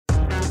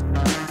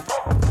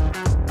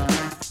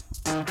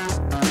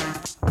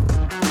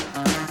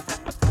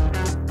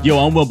Yo,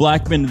 I'm Will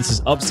Blackman, and this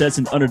is Upsets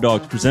and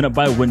Underdogs presented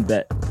by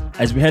WynnBET.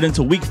 As we head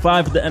into week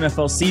 5 of the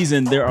NFL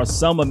season, there are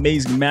some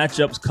amazing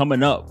matchups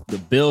coming up. The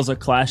Bills are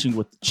clashing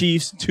with the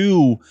Chiefs,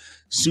 2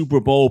 Super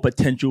Bowl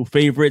potential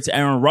favorites.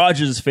 Aaron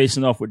Rodgers is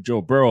facing off with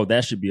Joe Burrow.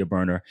 That should be a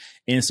burner.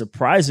 And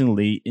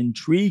surprisingly,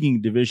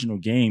 intriguing divisional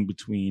game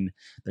between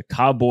the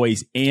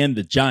Cowboys and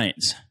the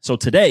Giants. So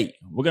today,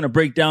 we're going to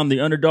break down the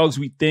underdogs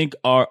we think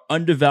are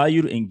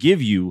undervalued and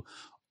give you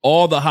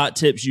all the hot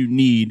tips you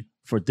need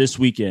for this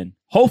weekend.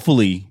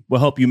 Hopefully, we'll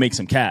help you make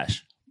some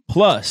cash.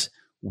 Plus,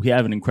 we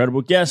have an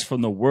incredible guest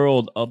from the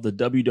world of the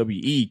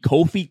WWE,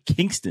 Kofi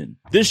Kingston.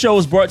 This show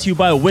is brought to you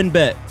by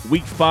WynnBET.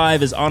 Week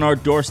 5 is on our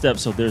doorstep,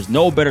 so there's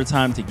no better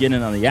time to get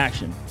in on the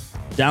action.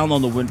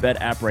 Download the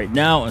WynnBET app right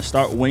now and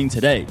start winning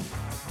today.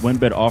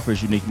 WynnBET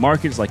offers unique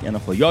markets like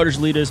NFL yardage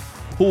leaders,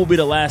 who will be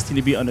the last team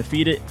to be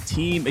undefeated,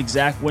 team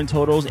exact win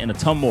totals, and a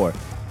ton more.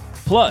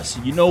 Plus,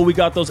 you know we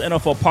got those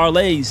NFL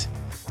parlays.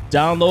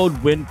 Download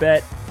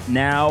WynnBET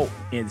now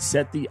and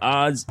set the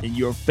odds in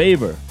your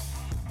favor.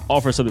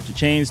 Offer subject to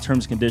change.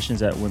 Terms and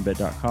conditions at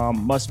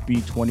WynnBET.com. Must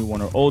be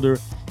 21 or older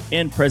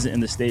and present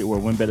in the state where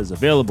WynnBET is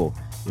available.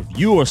 If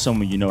you or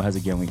someone you know has a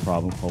gambling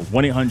problem, call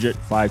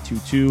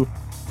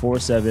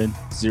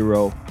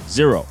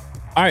 1-800-522-4700. All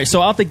right,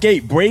 so out the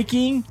gate,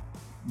 breaking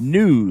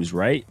news,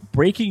 right?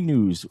 Breaking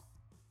news.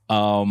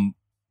 Stephon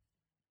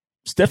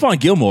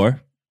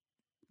Gilmore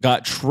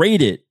got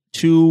traded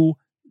to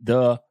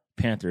the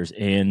Panthers.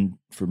 And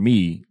for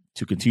me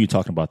to continue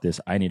talking about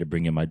this, I need to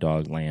bring in my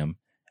dog, Lamb.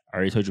 I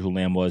already told you who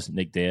Lamb was.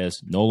 Nick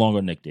Diaz. No longer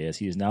Nick Diaz.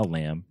 He is now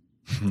Lamb.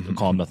 They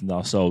call him nothing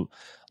else. So,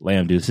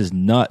 Lamb, dude, this is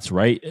nuts,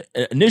 right?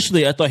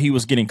 Initially, I thought he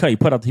was getting cut. He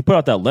put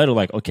out that letter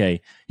like,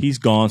 okay, he's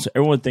gone. So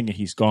everyone thinking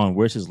he's gone.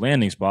 Where's his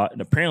landing spot?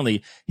 And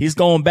apparently, he's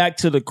going back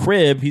to the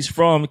crib. He's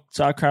from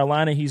South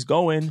Carolina. He's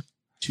going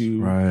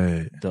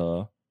to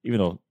even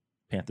though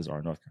Panthers are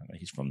in North Carolina,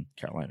 he's from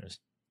Carolinas.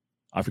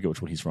 I forget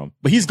which one he's from.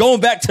 But he's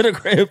going back to the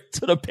crib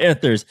to the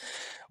Panthers,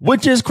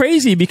 which is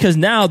crazy because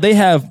now they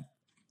have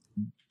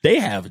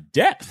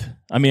depth.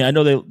 I mean, I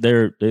know they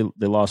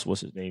lost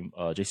what's his name,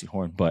 J.C.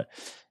 Horn, but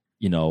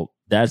you know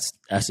that's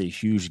a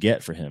huge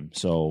get for him.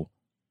 So,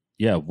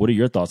 yeah, what are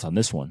your thoughts on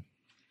this one?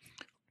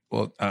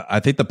 Well, I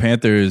think the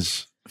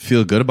Panthers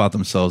feel good about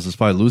themselves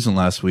despite losing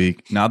last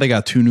week. Now they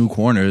got 2 new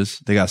corners.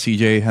 They got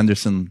C.J.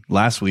 Henderson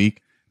last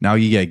week. Now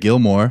you get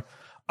Gilmore.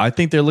 I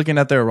think they're looking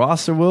at their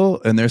roster,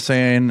 Will, and they're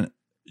saying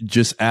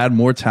just add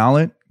more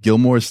talent.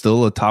 Gilmore is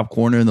still a top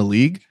corner in the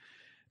league.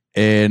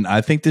 And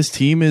I think this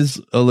team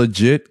is a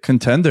legit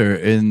contender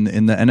in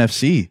the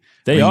NFC.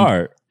 They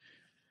are.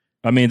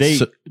 I mean,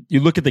 you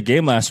look at the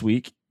game last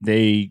week,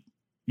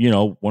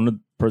 one of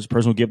the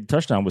person who gave the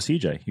touchdown was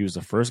CJ. He was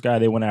the first guy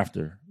they went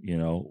after,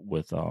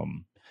 with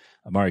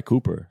Amari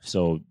Cooper.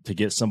 So to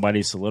get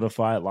somebody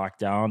solidified, locked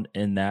down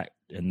in that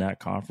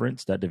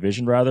conference, that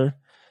division rather,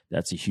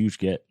 that's a huge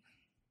get.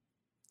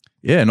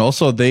 Yeah, and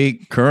also they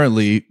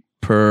currently,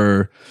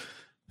 per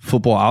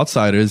Football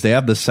Outsiders, they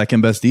have the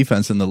second best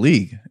defense in the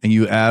league. And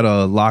you add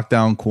a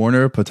lockdown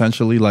corner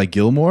potentially like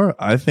Gilmore,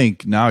 I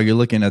think now you're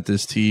looking at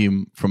this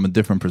team from a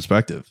different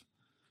perspective.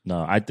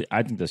 No, I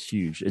think that's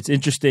huge. It's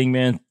interesting,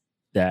 man,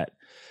 that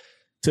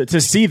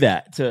to see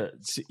that,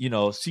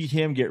 see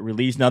him get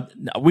released. Now,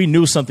 we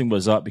knew something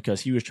was up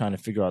because he was trying to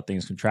figure out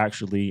things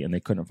contractually and they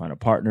couldn't find a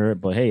partner.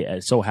 But hey,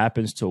 it so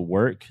happens to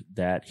work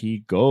that he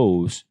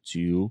goes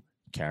to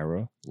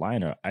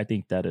Carolina. I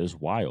think that is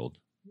wild.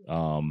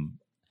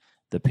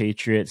 The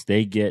Patriots,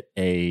 they get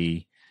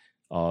a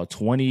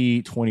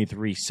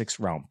 2023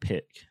 6th-round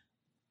pick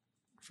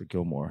for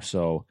Gilmore.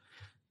 So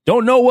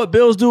don't know what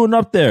Bill's doing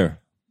up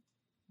there,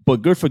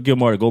 but good for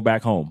Gilmore to go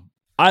back home.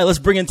 All right, let's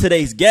bring in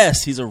today's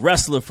guest. He's a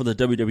wrestler for the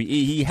WWE.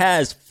 He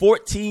has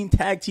 14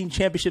 tag team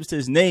championships to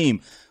his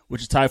name,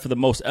 which is tied for the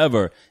most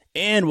ever,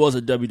 and was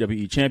a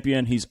WWE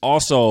champion. He's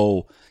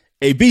also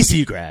a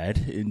BC grad,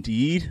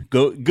 indeed.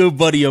 Good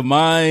buddy of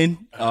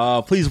mine.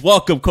 Please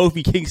welcome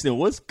Kofi Kingston.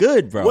 What's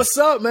good, bro? What's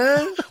up,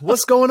 man?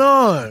 What's going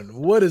on?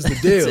 What is the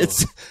deal?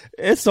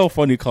 It's so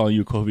funny calling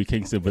you Kofi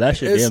Kingston, but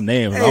that's your damn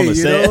name. I'm gonna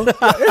say it.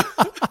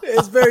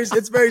 It's very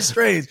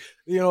strange.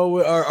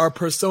 Our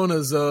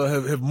personas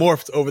have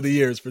morphed over the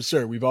years for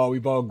sure. We've all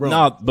grown.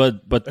 No,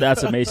 but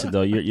that's amazing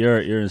though.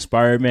 You're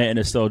inspired, man, and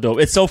it's so dope.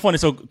 It's so funny.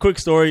 So quick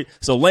story.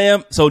 So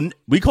Lamb. So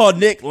we call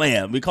Nick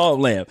Lamb. We call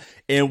him Lamb.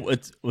 And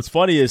what's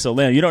funny is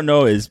Lamb. You don't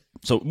know is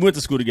we went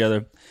to school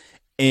together,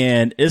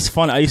 and it's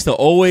funny. I used to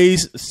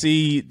always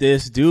see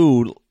this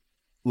dude,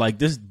 like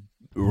this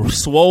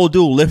swole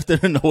dude,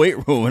 lifted in the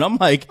weight room, and I'm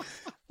like,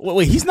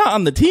 wait, he's not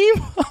on the team?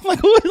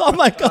 I'm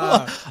like,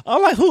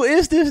 who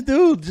is this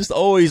dude? Just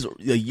always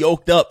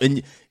yoked up.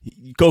 And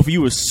Kofi,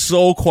 you were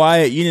so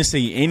quiet. You didn't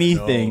say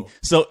anything.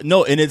 So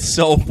no, and it's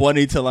so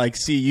funny to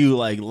see you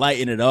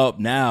lighting it up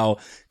now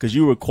because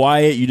you were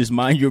quiet. You just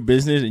mind your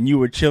business and you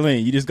were chilling.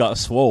 And you just got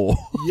swole.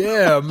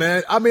 Yeah,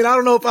 man. I mean, I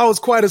don't know if I was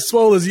quite as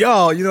swole as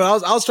y'all.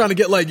 I was trying to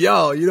get like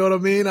y'all. You know what I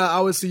mean? I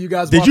always see you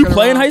guys. Did you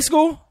play in high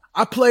school?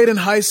 I played in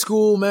high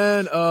school,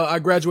 man. I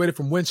graduated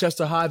from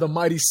Winchester High, the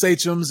mighty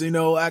Sachems.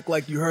 Act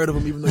like you heard of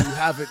them, even though you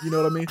haven't. You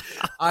know what I mean?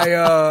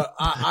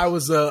 I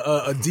was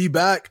a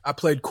D-back. I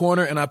played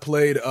corner and I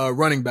played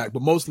running back,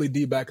 but mostly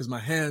D-back because my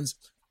hands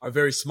are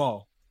very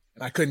small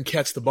and I couldn't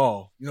catch the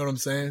ball. You know what I'm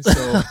saying?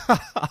 So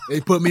they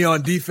put me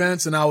on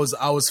defense, and I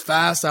was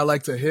fast. I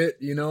like to hit.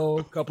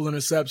 A couple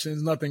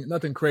interceptions,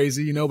 nothing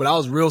crazy. But I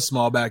was real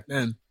small back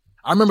then.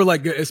 I remember,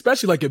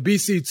 especially at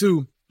BC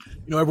too.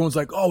 Everyone's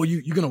like, "Oh,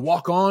 you gonna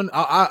walk on?"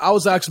 I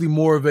was actually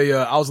more of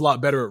I was a lot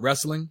better at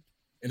wrestling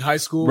in high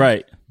school,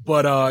 right?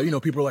 But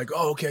people are like,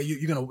 "Oh, okay,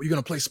 you're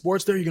gonna play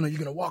sports there? You're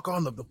gonna walk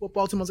on the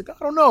football team?" I was like,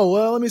 "I don't know.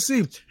 Well, let me see."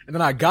 And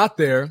then I got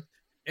there,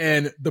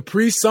 and the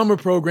pre-summer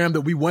program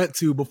that we went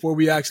to before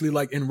we actually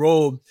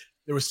enrolled,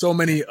 there were so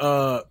many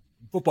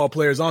football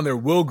players on there.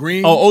 Will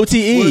Green,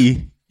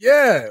 OTE,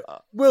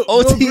 Will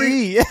OTE,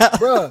 Green,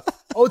 bruh.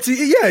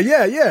 OTE,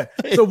 yeah.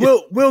 So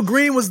Will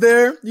Green was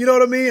there, you know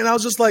what I mean? And I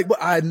was just like,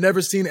 I had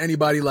never seen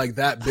anybody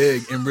that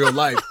big in real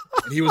life.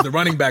 And he was the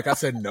running back. I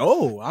said,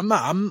 no, I'm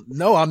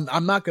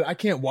not gonna, I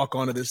can't walk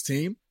onto this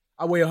team.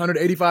 I weigh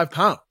 185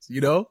 pounds,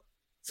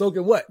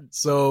 soaking wet.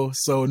 So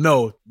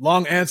no,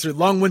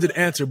 long-winded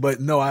answer, but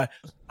no, I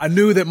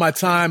knew that my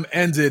time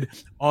ended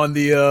on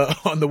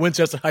the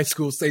Winchester High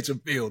School Sachem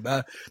Field.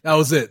 That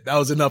was it. That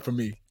was enough for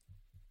me.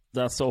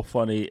 That's so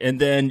funny. And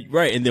then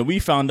we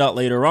found out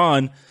later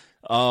on,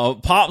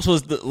 Pops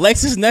was the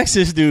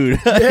LexisNexis dude.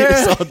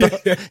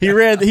 Yeah.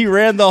 He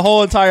ran the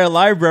whole entire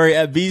library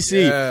at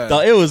BC.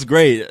 Yeah. It was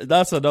great.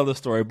 That's another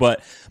story.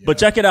 But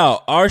check it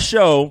out. Our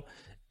show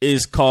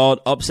is called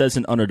Upsets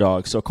and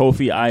Underdogs. So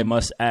Kofi, I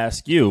must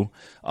ask you,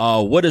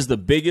 what is the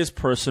biggest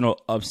personal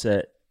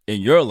upset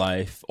in your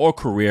life or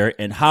career,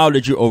 and how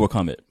did you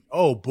overcome it?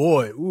 Oh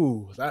boy.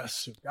 Ooh,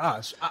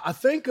 gosh. I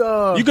think,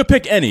 you could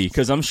pick any,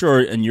 cause I'm sure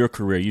in your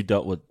career you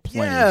dealt with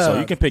plenty. So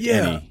you can pick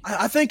any.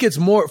 I think it's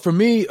more for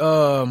me,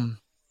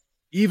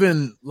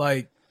 even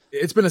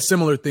it's been a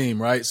similar theme,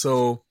 right?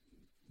 So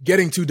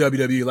getting to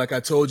WWE, like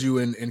I told you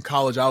in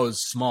college, I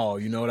was small,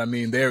 you know what I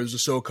mean? There was a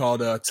show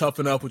called Tough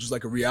Enough, which was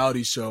like a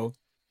reality show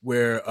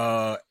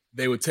where,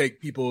 they would take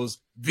people's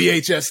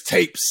VHS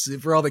tapes.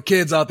 For all the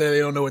kids out there, they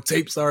don't know what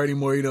tapes are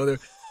anymore,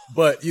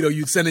 but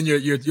you'd send in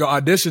your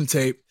audition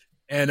tape.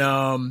 And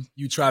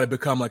you try to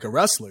become like a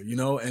wrestler,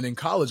 And in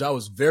college, I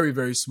was very,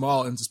 very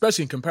small, and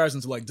especially in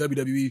comparison to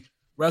WWE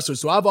wrestlers.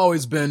 So I've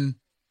always been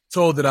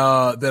told that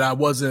I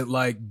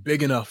wasn't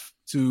big enough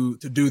to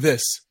do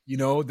this,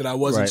 that I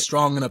wasn't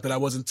strong enough, that I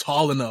wasn't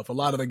tall enough. A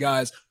lot of the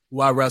guys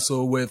who I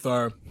wrestle with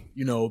are,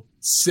 6'3",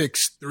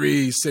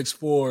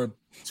 6'4",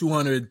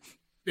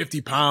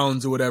 250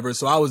 pounds or whatever.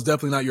 So I was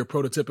definitely not your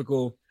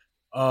prototypical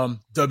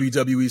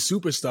WWE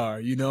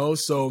superstar,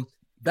 So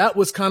that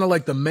was kind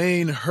of the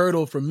main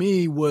hurdle for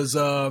me was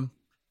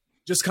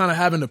just kind of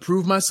having to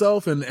prove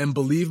myself and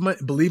believe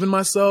in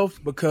myself,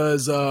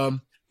 because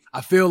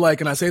I feel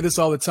and I say this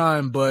all the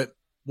time, but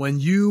when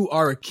you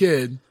are a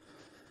kid,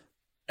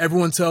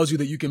 everyone tells you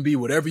that you can be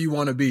whatever you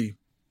want to be.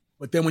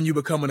 But then when you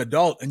become an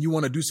adult and you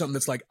want to do something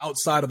that's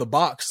outside of the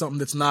box, something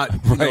that's not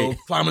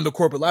climbing the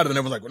corporate ladder, then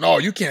everyone's like, well, no,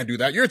 you can't do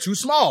that. You're too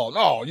small.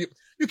 No, you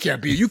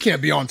can't be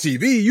on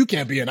TV. You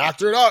can't be an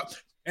actor.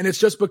 And it's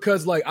just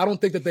because I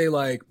don't think that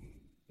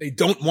they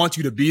don't want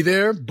you to be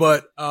there,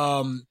 but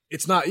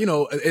it's not,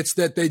 it's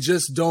that they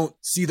just don't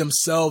see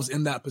themselves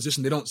in that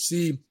position. They don't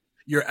see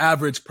your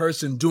average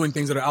person doing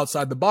things that are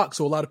outside the box.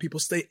 So a lot of people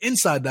stay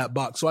inside that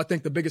box. So I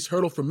think the biggest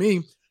hurdle for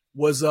me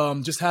was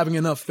just having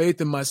enough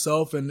faith in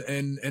myself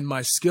and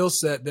my skill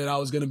set that I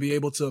was going to be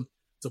able to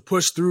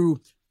push through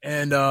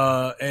and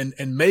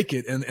make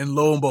it. And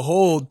lo and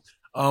behold,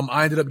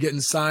 I ended up getting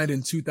signed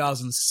in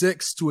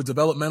 2006 to a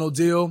developmental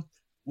deal,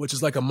 which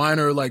is a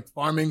minor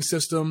farming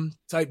system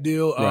type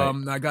deal.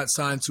 Right. I got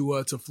signed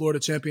to Florida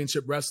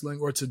Championship Wrestling,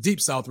 or to Deep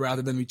South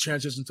rather, than we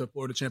transitioned to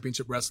Florida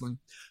Championship Wrestling.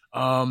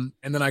 And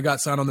then I got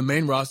signed on the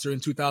main roster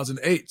in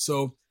 2008.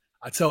 So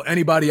I tell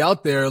anybody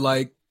out there,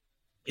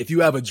 if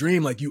you have a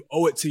dream, you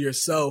owe it to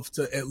yourself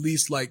to at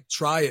least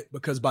try it,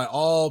 because by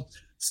all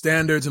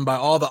standards and by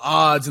all the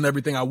odds and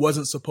everything, I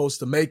wasn't supposed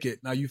to make it.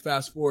 Now you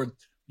fast forward,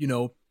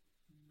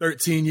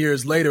 13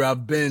 years later,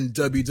 I've been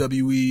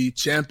WWE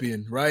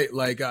champion, right?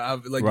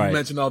 You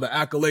mentioned all the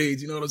accolades,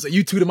 you know what I'm saying?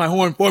 You tooted my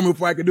horn for me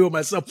before I could do it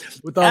myself.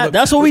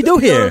 That's what we do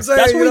here. That's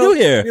what we do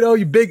here.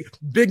 You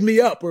big me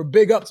up, or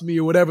big up to me,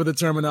 or whatever the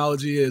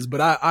terminology is.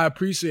 But I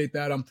appreciate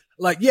that. I'm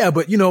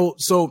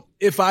so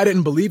if I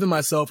didn't believe in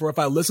myself, or if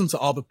I listened to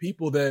all the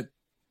people that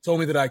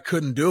told me that I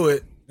couldn't do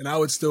it, then I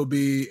would still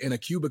be in a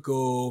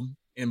cubicle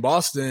in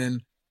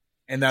Boston.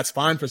 And that's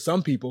fine for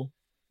some people.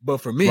 But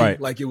for me,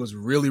 it was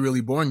really, really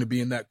boring to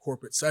be in that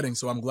corporate setting.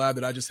 So I'm glad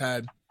that I just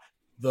had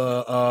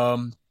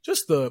the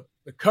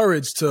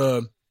courage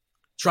to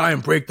try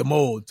and break the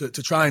mold, to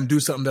try and do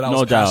something that I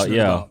was passionate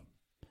about.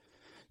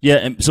 Yeah.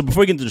 And so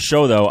before we get into the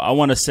show, though, I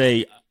want to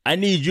say I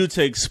need you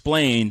to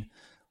explain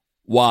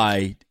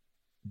why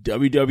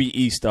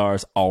WWE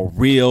stars are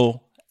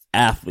real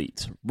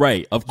athletes.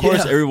 Right. Of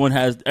course, everyone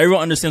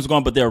understands what's going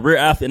on, but they're a real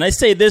athlete. And I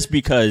say this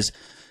because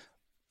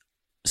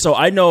So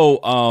I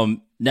know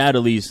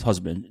Natalie's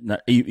husband,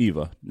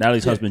 Eva.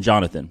 Natalie's husband,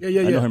 Jonathan. I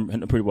know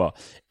him pretty well.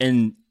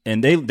 And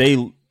they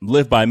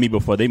lived by me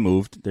before they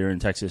moved. They're in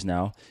Texas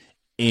now.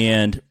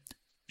 And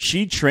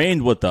she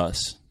trained with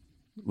us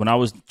when I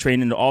was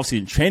training in the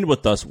offseason. Trained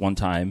with us one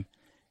time.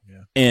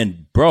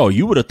 And bro,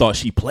 you would have thought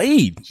she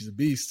played. She's a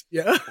beast.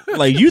 Yeah.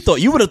 Like you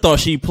would have thought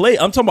she played.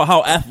 I'm talking about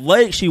how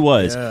athletic she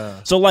was.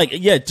 Yeah. So like,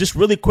 yeah, just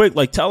really quick,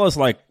 like tell us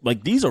like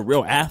these are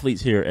real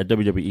athletes here at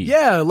WWE.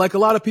 Yeah. Like a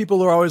lot of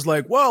people are always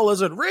like, well,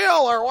 is it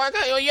real or what?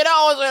 You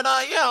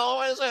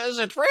know, is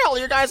it real?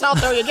 You guys out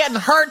there, you're getting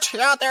hurt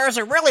out there. Is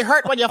it really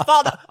hurt when you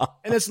fall down?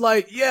 And it's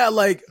like, yeah,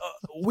 like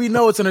we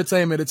know it's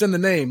entertainment. It's in the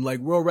name,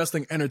 like World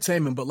Wrestling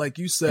Entertainment. But like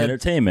you said,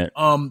 entertainment.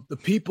 The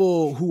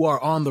people who are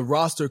on the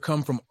roster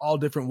come from all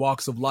different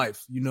walks of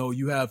life. You know,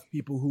 you have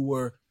people who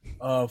were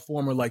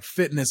former like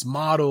fitness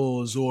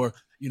models, or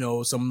you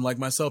know, someone like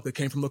myself that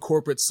came from the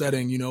corporate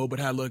setting, you know, but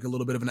had like a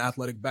little bit of an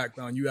athletic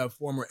background. You have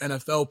former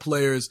NFL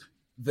players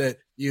that,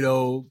 you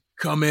know,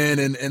 come in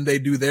and they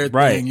do their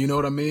thing. You know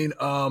what I mean?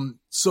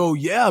 So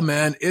yeah,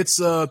 man,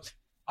 it's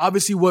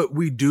obviously what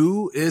we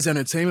do is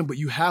entertainment, but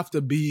you have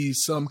to be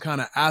some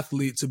kind of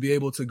athlete to be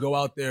able to go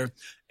out there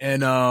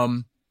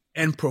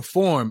and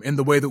perform in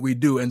the way that we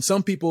do. And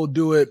some people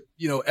do it,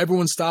 you know,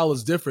 everyone's style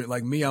is different.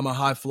 Like me, I'm a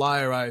high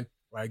flyer.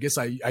 I guess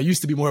I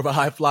used to be more of a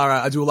high flyer.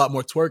 I do a lot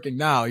more twerking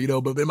now, you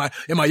know, but in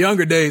my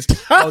younger days,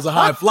 I was a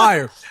high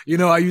flyer. You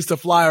know, I used to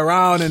fly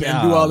around and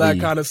do all that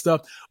kind of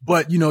stuff.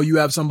 But, you know, you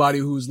have somebody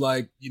who's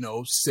like, you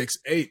know,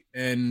 6'8"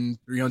 and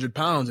 300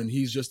 pounds, and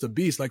he's just a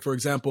beast. Like, for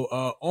example,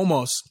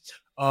 Omos,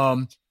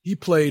 he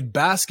played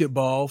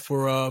basketball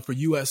for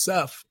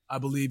USF. I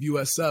believe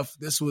USF.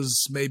 This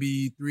was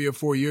maybe 3 or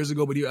 4 years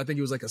ago, but I think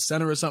he was like a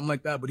center or something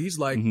like that. But he's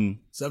like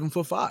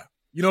 7'5".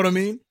 You know what I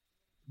mean?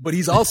 But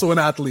he's also an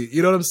athlete.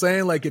 You know what I'm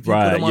saying? Like if you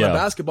put him on a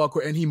basketball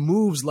court and he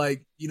moves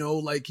like, you know,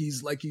 like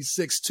he's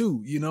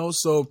 6'2", you know?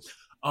 So,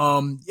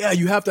 yeah,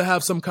 you have to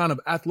have some kind of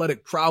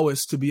athletic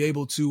prowess to be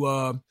able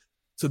to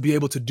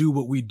do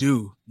what we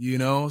do, you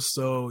know?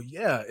 So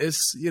yeah,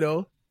 it's, you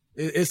know,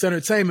 it's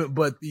entertainment,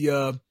 but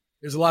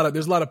there's a lot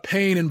of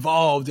pain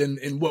involved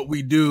in what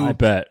we do. I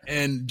bet.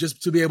 And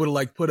just to be able to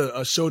like put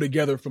a show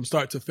together from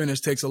start to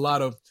finish takes a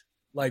lot of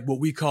like what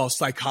we call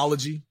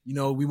psychology. You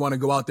know, we want to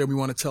go out there, we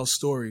want to tell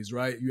stories,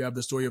 right? You have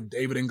the story of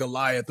David and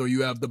Goliath, or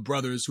you have the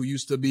brothers who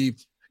used to be,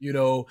 you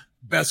know,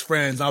 best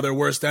friends, now they're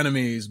worst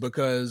enemies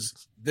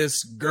because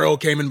this girl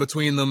came in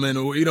between them, and,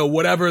 you know,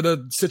 whatever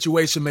the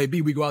situation may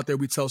be, we go out there,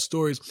 we tell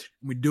stories,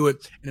 and we do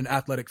it in an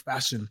athletic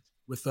fashion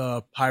with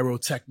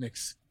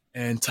pyrotechnics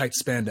and tight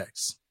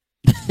spandex.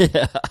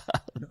 Yeah.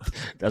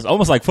 That's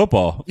almost like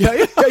football.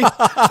 Yeah.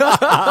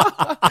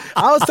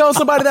 I was telling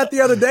somebody that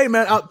the other day,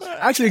 man.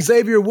 Actually,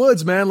 Xavier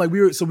Woods, man. Like we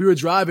were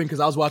driving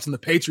because I was watching the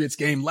Patriots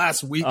game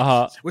last week,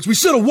 which we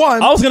should have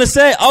won. I was just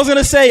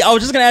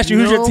gonna ask you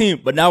who's your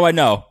team, but now I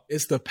know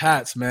it's the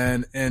Pats,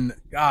 man. And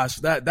gosh,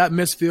 that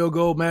missed field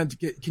goal, man.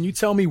 Can you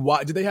tell me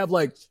why? Did they have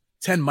like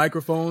 10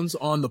 microphones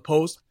on the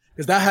post?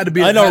 Because that had to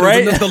be, I know,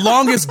 right? The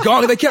longest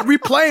gong. They kept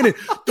replaying it.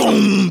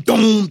 Dum,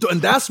 dum, dum, and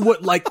that's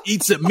what like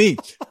eats at me.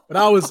 But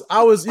I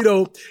was, you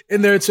know,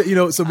 in there to, you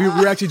know, so we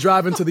were actually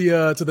driving to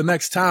the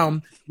next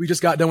town. We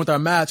just got done with our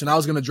match and I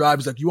was going to drive.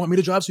 He's like, you want me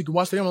to drive so you can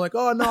watch the game? I'm like,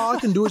 oh no, I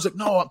can do it. He's like,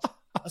 no.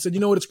 I said, you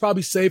know what? It's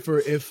probably safer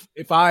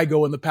if I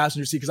go in the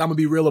passenger seat, because I'm going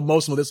to be real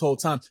emotional this whole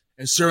time.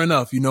 And sure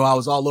enough, you know, I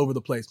was all over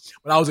the place.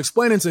 But I was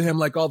explaining to him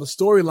like all the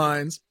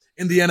storylines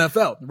in the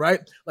NFL,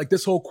 right? Like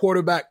this whole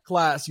quarterback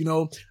class, you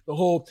know, the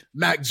whole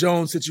Mac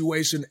Jones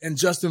situation and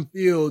Justin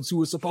Fields, who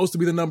was supposed to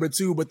be the number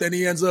 2, but then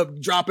he ends up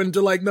dropping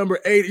to like number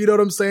 8, you know what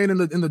I'm saying, in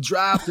the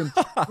draft. And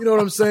you know what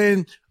I'm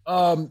saying?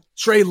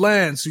 Trey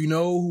Lance, you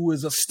know, who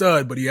is a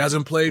stud, but he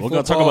hasn't played. We're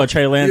going to talk about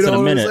Trey Lance in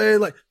a minute.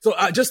 Like, so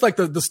I just like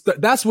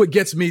that's what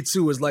gets me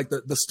too, is like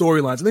the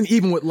storylines. And then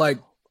even with like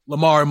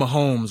Lamar and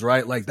Mahomes,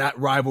 right? Like that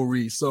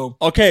rivalry. So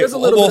okay,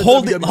 well,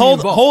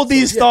 hold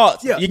these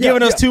thoughts. You're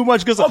giving us too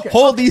much because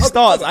hold these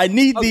thoughts. I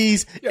need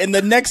these in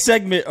the next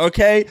segment.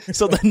 Okay,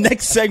 so the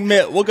next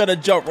segment we're gonna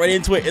jump right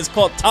into it. It's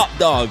called Top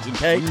Dogs.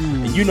 Okay,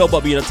 and you know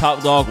about being a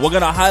top dog. We're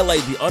gonna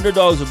highlight the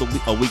underdogs of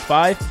week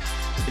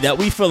 5 that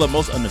we feel are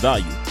most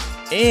undervalued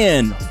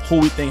and who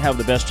we think have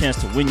the best chance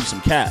to win you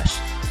some cash.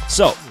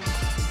 So,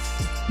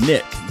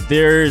 Nick,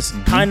 there's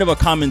kind of a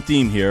common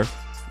theme here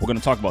we're gonna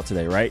talk about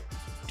today, right?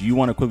 Do you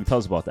want to quickly tell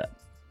us about that?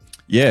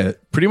 Yeah,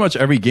 pretty much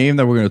every game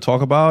that we're going to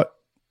talk about,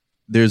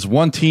 there's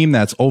one team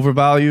that's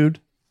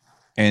overvalued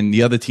and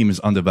the other team is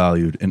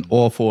undervalued in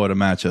all 4 of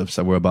the matchups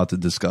that we're about to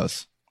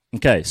discuss.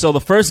 Okay, so the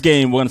first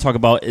game we're going to talk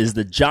about is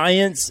the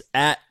Giants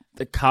at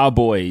the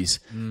Cowboys.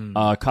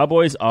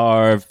 Cowboys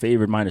are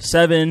favored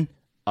 -7.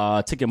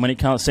 Ticket money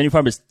count,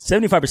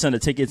 75% of the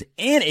tickets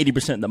and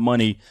 80% of the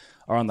money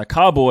are on the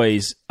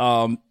Cowboys.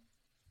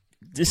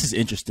 This is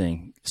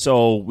interesting.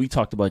 So we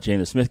talked about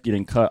Jaden Smith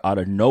getting cut out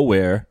of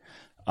nowhere.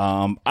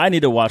 I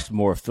need to watch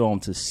more film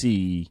to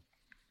see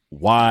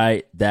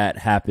why that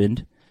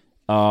happened.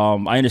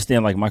 I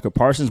understand like Michael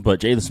Parsons,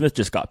 but Jaden Smith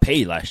just got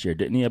paid last year,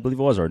 didn't he? I believe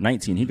it was, or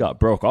 19. He got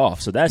broke off.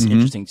 So that's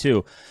interesting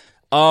too.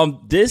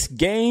 This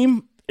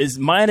game is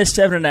minus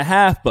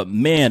 7.5, but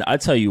man, I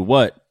tell you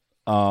what,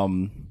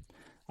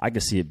 I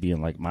could see it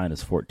being like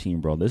minus 14,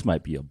 bro. This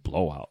might be a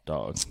blowout,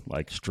 dog.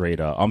 Like straight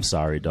up. I'm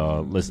sorry,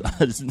 dog.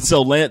 Listen,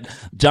 so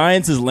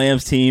Giants is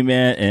Lamb's team,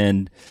 man,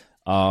 and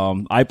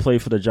I play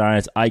for the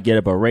Giants. I get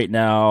it, but right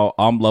now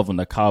I'm loving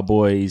the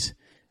Cowboys.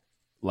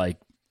 Like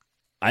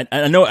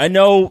I know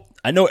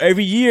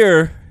every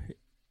year,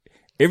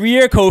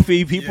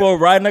 Kofi, people are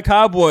riding the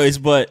Cowboys,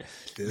 but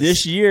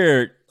this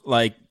year,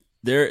 like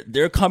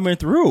they're coming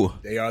through.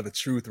 They are the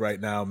truth right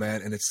now,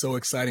 man, and it's so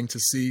exciting to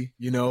see.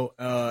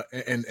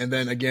 And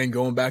then again,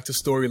 going back to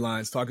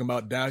storylines, talking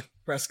about Dak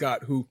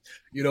Prescott, who,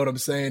 you know what I'm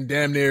saying,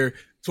 damn near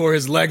tore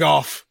his leg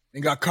off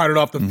and got carted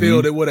off the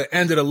field. It would have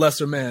ended a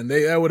lesser man.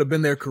 That would have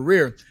been their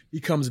career. He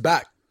comes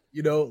back,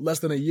 less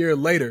than a year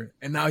later,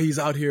 and now he's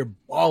out here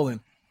balling.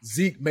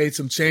 Zeke made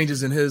some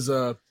changes in his,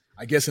 in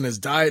his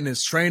diet and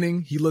his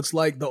training. He looks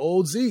like the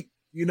old Zeke.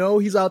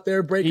 He's out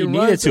there breaking runs.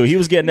 He needed to. He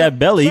was getting that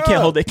belly. He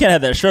can't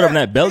have that shirt up and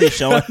that belly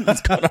showing.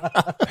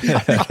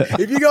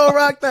 If you go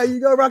rock that, you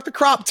go rock the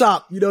crop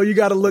top. You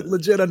got to look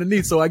legit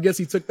underneath. So I guess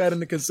he took that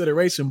into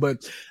consideration.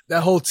 But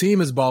that whole team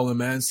is balling,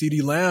 man.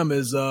 CeeDee Lamb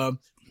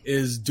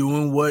is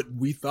doing what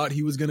we thought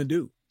he was going to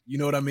do. You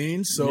know what I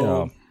mean?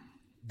 So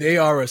They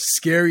are a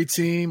scary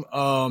team.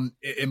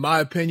 In my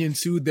opinion,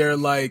 too, they're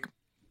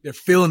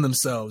feeling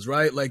themselves,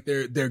 right? Like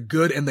they're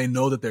good and they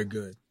know that they're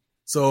good.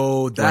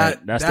 So that's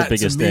the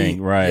biggest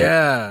thing, right?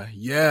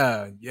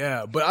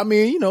 Yeah. But I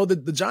mean,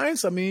 the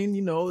Giants. I mean,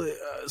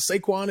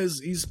 Saquon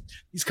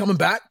he's coming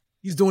back.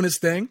 He's doing his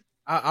thing.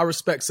 I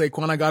respect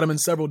Saquon. I got him in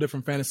several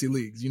different fantasy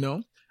leagues.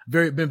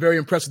 Been very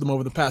impressed with him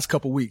over the past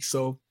couple weeks.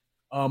 So,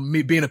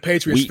 me being a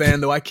Patriots fan,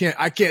 though, I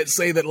can't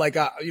say that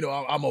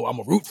I'm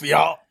a root for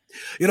y'all.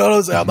 You know what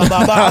I'm saying? I'm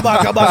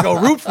not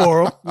gonna root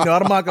for him.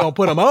 I'm not gonna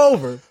put him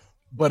over.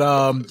 But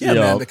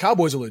man, the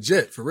Cowboys are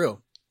legit for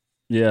real.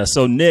 Yeah,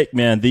 so Nick,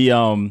 man,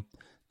 the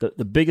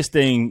biggest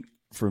thing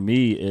for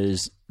me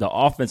is the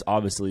offense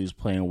obviously is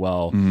playing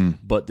well,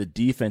 but the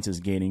defense is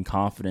gaining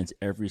confidence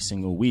every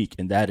single week,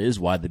 and that is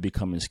why they're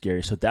becoming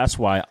scary. So that's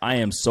why I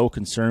am so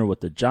concerned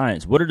with the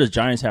Giants. What do the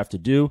Giants have to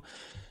do?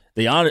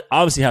 They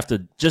obviously have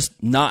to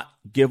just not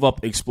give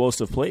up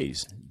explosive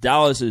plays.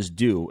 Dallas is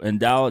due, and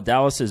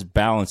Dallas's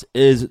balance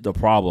is the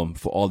problem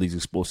for all these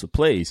explosive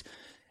plays.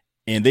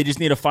 And they just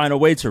need to find a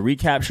way to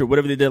recapture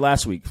whatever they did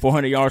last week.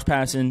 400 yards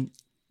passing.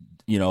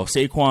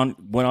 Saquon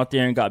went out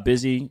there and got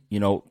busy,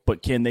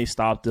 but can they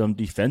stop them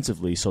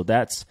defensively? So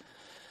that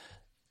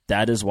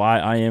is why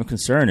I am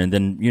concerned. And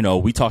then,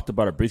 we talked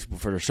about it briefly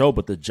before the show,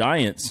 but the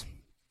Giants,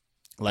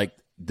 like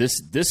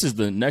this is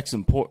the next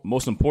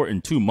most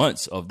important 2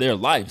 months of their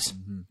lives.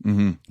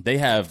 Mm-hmm. They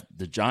have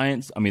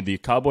the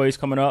Cowboys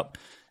coming up.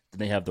 Then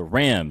they have the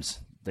Rams.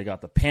 They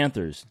got the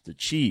Panthers, the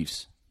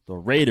Chiefs, the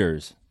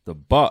Raiders, the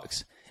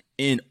Bucks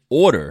in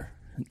order.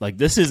 Like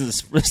this isn't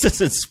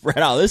spread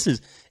out. This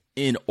is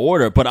in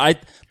order,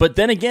 but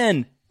then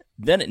again,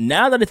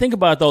 now that I think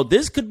about it, though,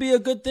 this could be a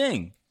good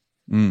thing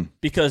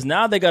because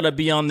now they got to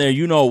be on there.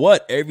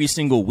 Every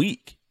single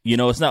week.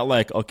 It's not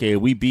like okay,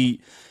 we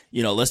beat.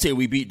 Let's say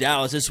we beat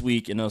Dallas this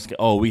week, and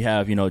we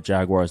have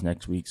Jaguars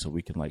next week, so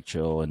we can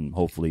chill and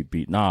hopefully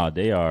beat. Nah,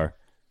 they are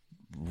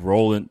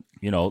rolling.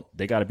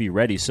 They got to be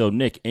ready. So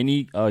Nick,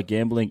 any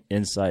gambling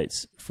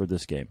insights for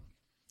this game?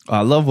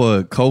 I love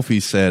what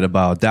Kofi said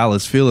about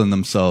Dallas feeling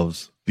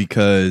themselves.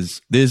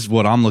 Because this is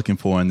what I'm looking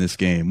for in this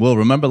game. Well,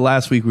 remember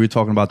last week we were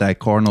talking about that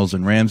Cardinals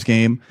and Rams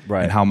game,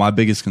 right? And how my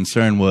biggest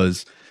concern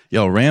was,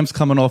 Rams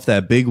coming off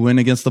that big win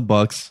against the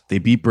Bucks. They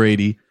beat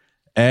Brady.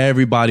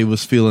 Everybody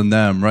was feeling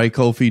them, right?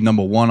 Kofi,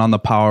 number 1 on the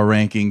power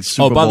rankings.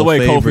 Super by the Bowl way,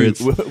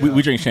 favorites. Kofi,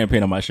 we drink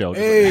champagne on my show.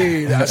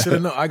 Hey, I should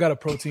have known. I got a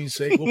protein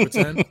shake. We'll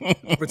pretend.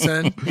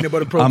 Peanut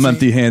butter protein. I'm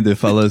empty-handed,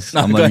 fellas.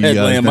 I'm letting you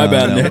guys my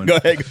bad, Nick. Go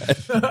ahead.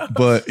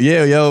 But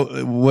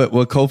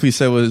what Kofi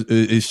said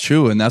is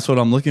true, and that's what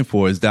I'm looking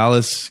for. Is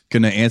Dallas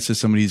going to answer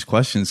some of these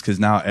questions? Because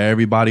now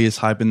everybody is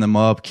hyping them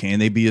up. Can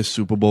they be a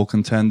Super Bowl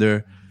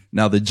contender?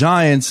 Now the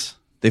Giants,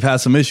 they've had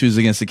some issues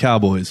against the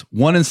Cowboys.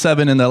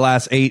 1-7 in their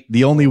last 8.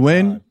 The only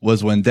win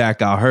was when Dak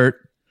got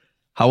hurt.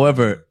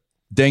 However,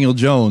 Daniel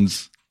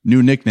Jones,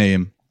 new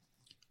nickname,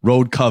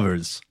 road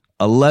covers.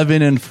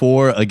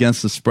 11-4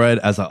 against the spread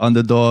as an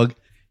underdog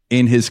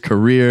in his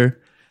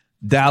career.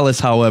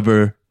 Dallas,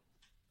 however,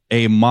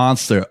 a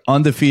monster,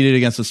 undefeated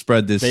against the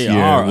spread this year.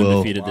 They are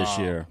undefeated this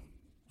year.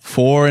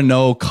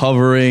 4-0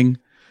 covering.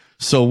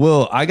 So,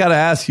 Will, I got to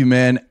ask you,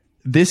 man,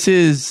 this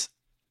is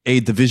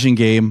a division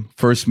game,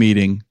 first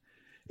meeting.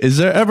 Is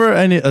there ever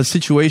a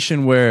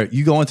situation where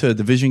you go into a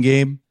division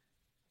game?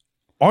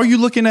 Are you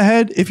looking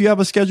ahead if you have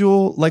a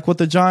schedule like what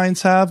the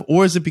Giants have?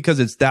 Or is it because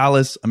it's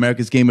Dallas,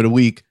 America's game of the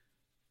week?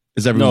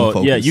 Is everyone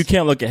focused? Yeah, you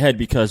can't look ahead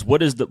because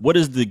what is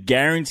the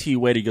guarantee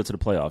way to go to the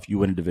playoff? You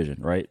win a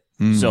division, right?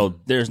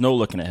 So there's no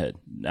looking ahead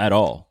at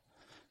all.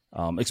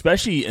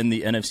 Especially in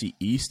the NFC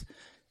East.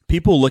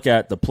 People look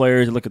at the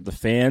players, look at the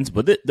fans,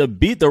 but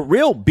the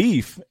real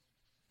beef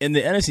in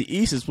the NFC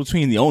East is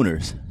between the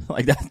owners.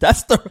 Like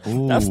that's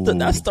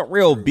the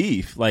real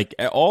beef. Like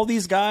all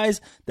these guys,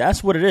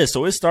 that's what it is.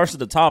 So it starts at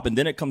the top and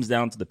then it comes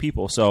down to the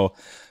people. So,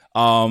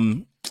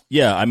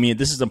 yeah, I mean,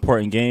 this is an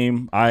important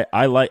game.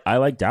 I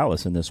like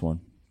Dallas in this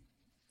one.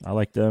 I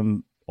like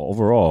them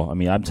overall. I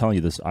mean, I'm telling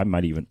you this.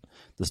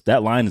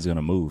 That line is going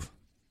to move.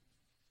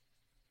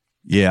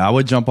 Yeah, I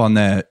would jump on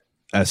that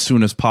as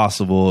soon as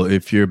possible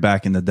if you're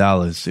back in the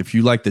Dallas. If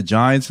you like the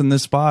Giants in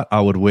this spot,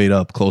 I would wait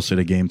up closer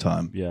to game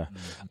time. Yeah.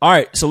 All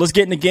right, so let's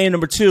get into game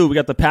number 2. We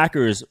got the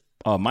Packers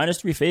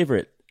 -3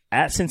 favorite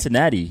at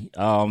Cincinnati.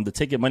 The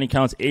ticket money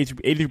counts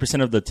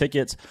 83% of the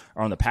tickets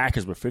are on the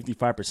Packers, but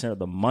 55% of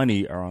the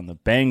money are on the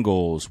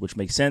Bengals, which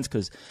makes sense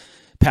because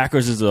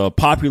Packers is a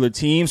popular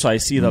team, so I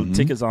see the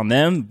tickets on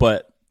them.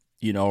 But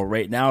you know,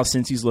 right now,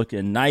 since he's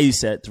looking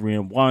nice at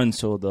 3-1,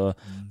 so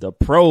the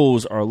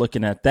pros are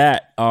looking at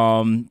that.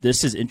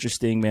 This is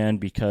interesting, man,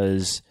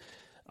 because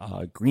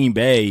Green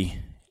Bay,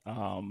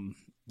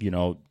 you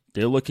know,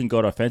 they're looking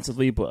good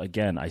offensively, but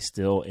again, I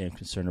still am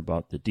concerned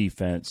about the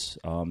defense.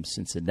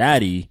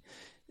 Cincinnati,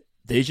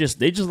 they just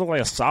look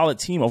like a solid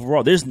team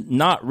overall. There's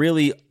not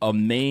really a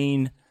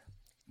main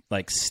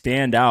like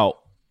standout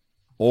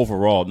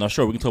overall. Now,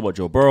 sure, we can talk about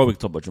Joe Burrow, we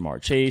can talk about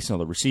Jamar Chase and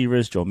other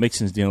receivers. Joe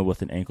Mixon's dealing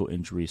with an ankle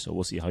injury, so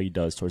we'll see how he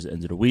does towards the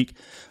end of the week.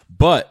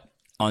 But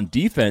on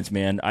defense,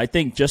 man, I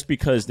think just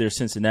because they're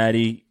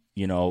Cincinnati,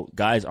 you know,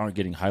 guys aren't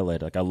getting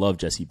highlighted. Like, I love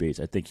Jesse Bates.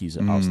 I think he's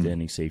an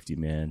outstanding safety,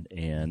 man.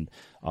 And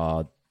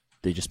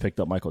they just picked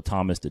up Michael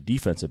Thomas, the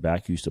defensive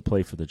back who used to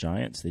play for the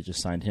Giants. They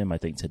just signed him, I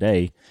think,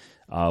 today,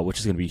 which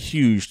is going to be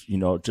huge, you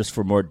know, just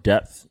for more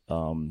depth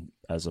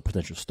as a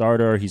potential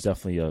starter. He's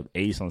definitely an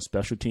ace on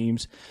special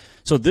teams.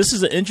 So this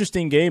is an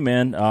interesting game,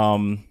 man,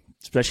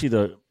 especially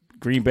the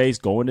Green Bay's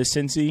going to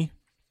Cincy.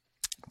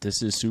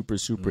 This is super,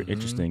 super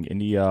interesting.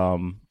 And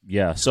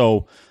yeah,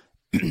 so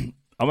I'm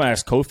going to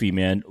ask Kofi,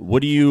 man,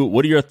 what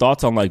are your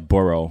thoughts on, like,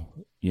 Burrow?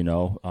 You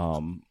know,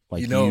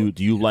 like, do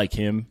you like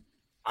him?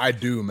 I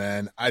do,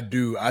 man. I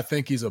do. I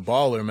think he's a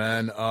baller,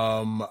 man.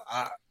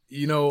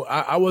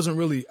 I wasn't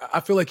really. I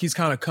feel like he's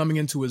kind of coming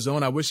into his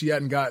own. I wish he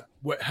hadn't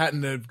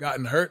have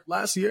gotten hurt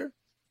last year,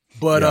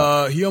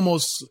 but he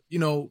almost, you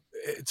know,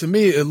 to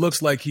me it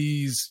looks like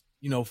he's,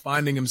 you know,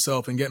 finding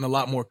himself and getting a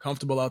lot more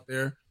comfortable out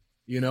there.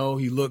 You know,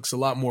 he looks a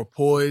lot more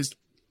poised.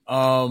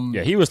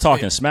 Yeah, he was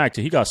talking smack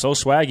too. He got so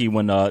swaggy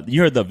when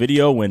you heard the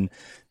video when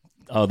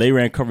they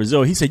ran cover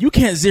zero. He said, "You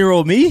can't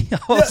zero me." I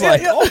was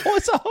oh,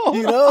 what's up?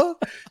 You know,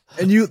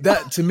 and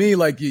that to me,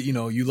 like, you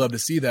know, you love to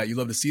see that. You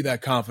love to see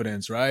that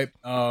confidence, right?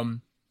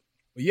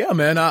 But yeah,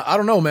 man, I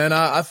don't know, man.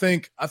 I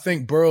think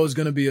Burrow is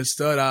going to be a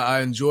stud.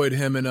 I enjoyed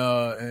him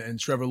and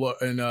Trevor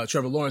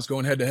Lawrence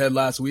going head to head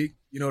last week.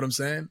 You know what I'm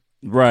saying?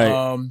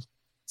 Right.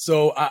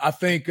 So I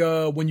think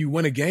when you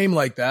win a game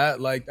like that,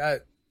 you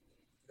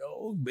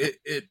know,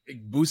 it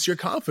boosts your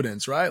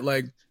confidence, right?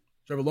 Like,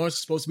 Trevor Lawrence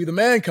is supposed to be the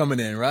man coming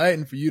in, right?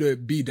 And for you to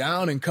be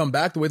down and come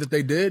back the way that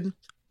they did,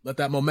 let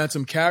that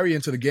momentum carry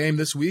into the game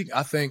this week.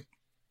 I think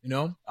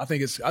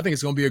it's going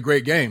to be a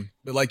great game.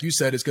 But like you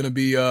said, it's going to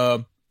be.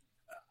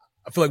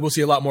 I feel like we'll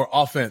see a lot more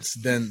offense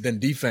than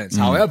defense.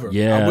 However,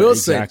 I will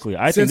say,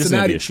 I think this is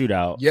going to be a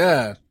shootout.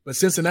 Yeah, but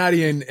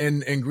Cincinnati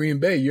and Green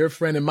Bay, your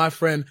friend and my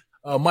friend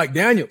Mike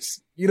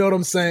Daniels. You know what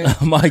I'm saying?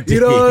 Mike,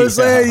 you know what I'm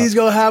saying? He's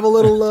going to have a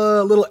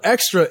little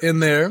extra in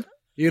there.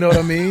 You know what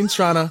I mean?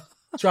 Trying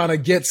to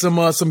get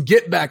some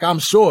get back. I'm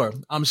sure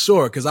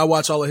because I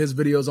watch all of his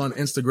videos on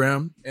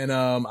Instagram and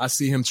I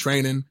see him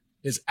training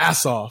his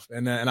ass off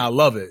and I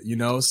love it. You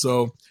know,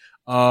 so.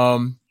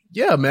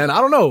 Yeah, man,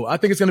 I don't know. I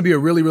think it's going to be a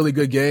really, really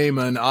good game.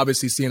 And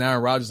obviously seeing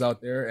Aaron Rodgers out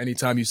there,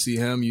 anytime you see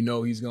him, you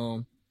know he's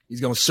going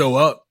to show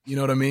up. You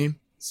know what I mean?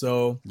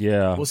 So,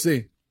 yeah, we'll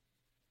see.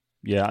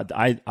 Yeah,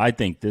 I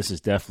think this is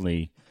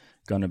definitely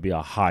going to be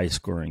a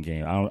high-scoring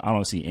game. I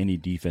don't see any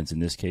defense in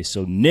this case.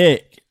 So,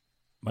 Nick,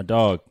 my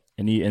dog,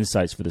 any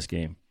insights for this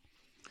game?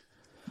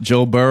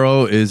 Joe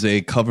Burrow is a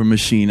cover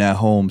machine at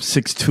home,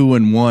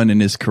 6-2-1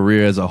 in his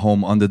career as a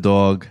home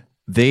underdog.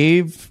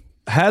 They've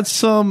had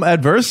some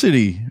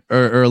adversity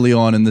early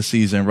on in the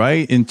season,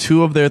 right? In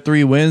 2 of their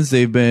 3 wins,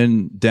 they've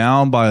been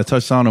down by a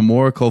touchdown or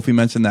more. Kofi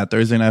mentioned that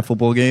Thursday night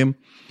football game.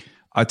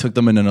 I took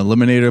them in an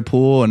eliminator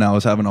pool, and I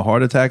was having a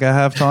heart attack at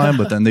halftime,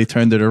 but then they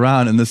turned it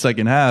around in the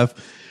second half.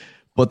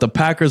 But the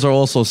Packers are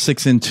also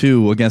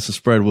 6-2 against the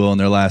spread, Will, in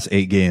their last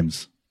 8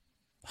 games.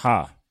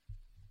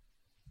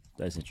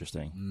 That's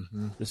interesting.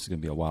 Mm-hmm. This is going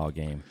to be a wild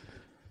game.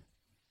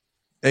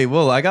 Hey,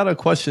 Will, I got a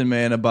question,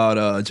 man, about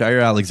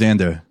Jair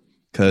Alexander.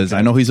 Because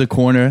I know he's a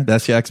corner.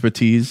 That's your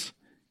expertise.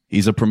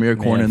 He's a premier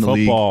corner in the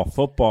league.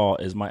 Football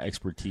is my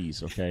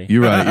expertise, okay?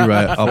 You're right.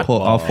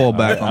 I'll fall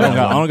back on that.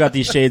 I don't got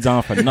these shades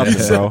on for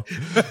nothing, bro.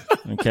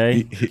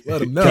 Okay?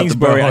 Let him know.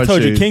 Kingsbury, I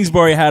told you,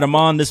 Kingsbury had him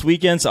on this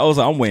weekend, so I was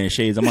like, I'm wearing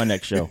shades on my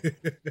next show.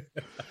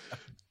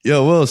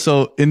 Yo, Will,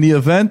 so in the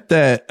event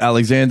that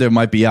Alexander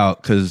might be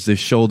out because his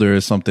shoulder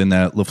is something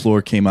that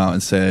LaFleur came out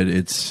and said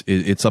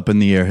it's up in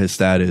the air, his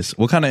status,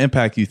 what kind of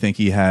impact do you think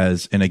he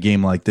has in a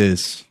game like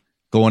this?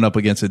 Going up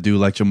against a dude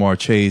like Jamar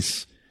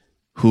Chase,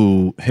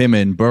 who him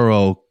and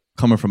Burrow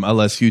coming from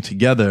LSU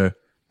together,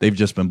 they've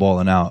just been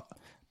balling out.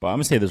 But I'm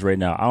gonna say this right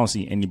now: I don't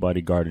see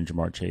anybody guarding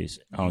Jamar Chase.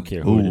 I don't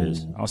care who it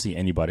is. I don't see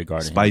anybody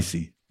guarding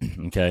Spicy.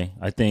 him. Okay,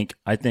 I think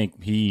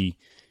he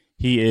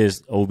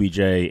is OBJ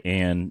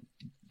and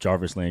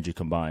Jarvis Landry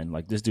combined.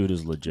 Like, this dude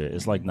is legit.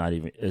 It's like not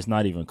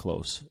even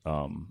close.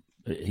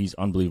 He's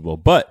unbelievable.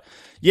 But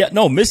yeah,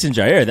 no, missing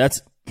Jair,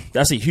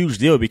 that's a huge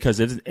deal, because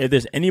if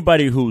there's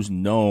anybody who's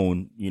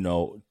known,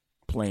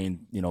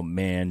 playing,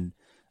 man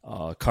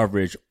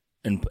coverage.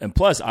 And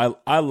plus,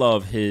 I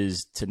love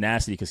his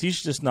tenacity, because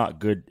he's just not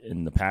good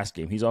in the pass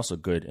game. He's also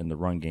good in the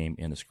run game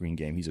and the screen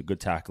game. He's a good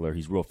tackler.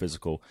 He's real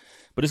physical.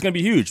 But it's going to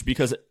be huge,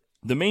 because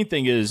the main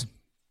thing is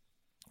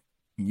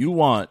you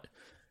want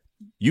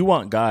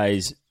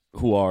guys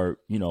who are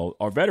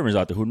veterans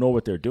out there who know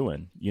what they're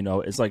doing.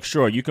 It's like,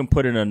 sure, you can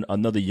put in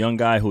another young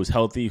guy who's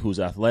healthy, who's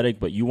athletic,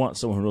 but you want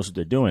someone who knows what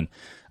they're doing.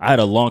 I had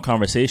a long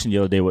conversation the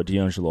other day with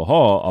D'Angelo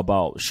Hall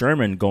about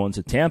Sherman going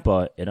to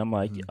Tampa, and I'm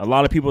like, a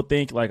lot of people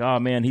think like, oh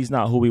man, he's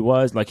not who he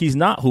was. Like, he's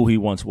not who he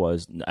once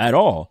was at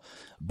all.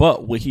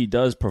 But what he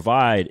does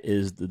provide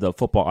is the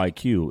football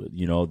IQ,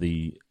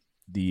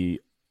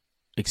 the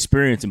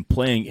experience in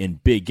playing in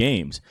big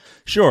games.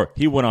 Sure,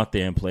 he went out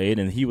there and played,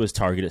 and he was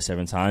targeted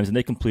 7 times, and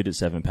they completed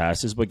 7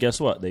 passes, but guess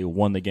what? They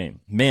won the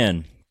game.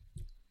 Man,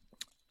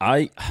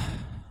 I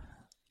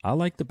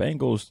like the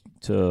Bengals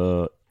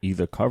to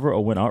either cover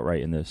or win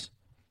outright in this.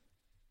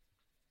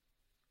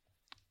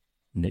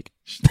 Nick?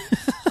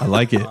 I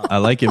like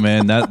it,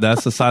 man.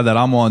 That's the side that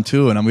I'm on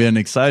too, and I'm getting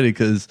excited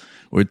because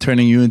we're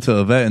turning you into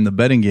a vet in the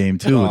betting game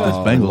too with this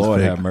Bengals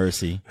Lord pick. Have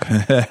mercy.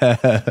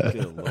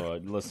 Good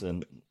Lord.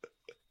 Listen.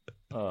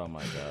 Oh,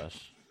 my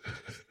gosh.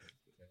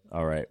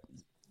 All right.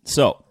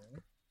 So,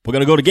 we're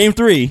going to go to game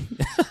 3.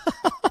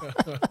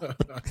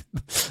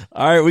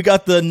 All right, we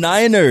got the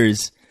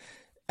Niners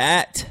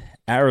at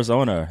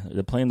Arizona.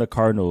 They're playing the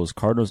Cardinals.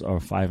 Cardinals are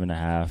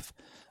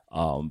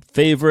 5.5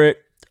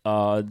 favorite.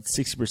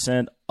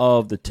 60%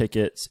 of the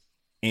tickets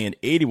and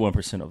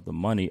 81% of the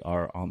money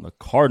are on the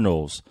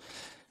Cardinals.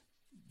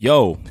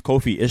 Yo,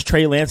 Kofi, it's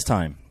Trey Lance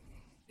time.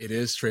 It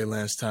is Trey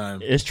Lance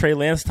time. It's Trey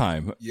Lance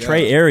time. Yeah.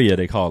 Trey area,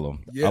 they call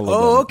him. Yeah.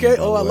 Okay.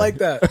 I like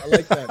that.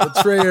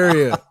 The Trey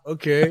area.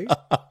 Okay.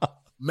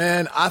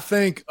 Man, I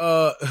think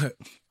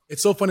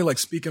it's so funny, like,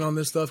 speaking on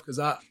this stuff, because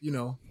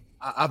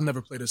I've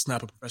never played a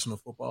snap of professional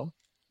football,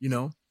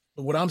 But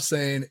what I'm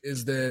saying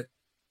is that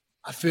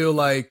I feel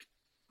like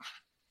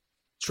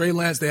Trey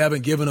Lance, they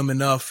haven't given him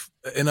enough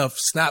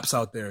snaps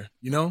out there,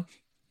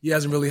 He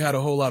hasn't really had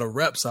a whole lot of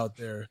reps out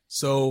there.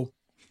 So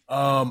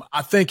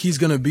I think he's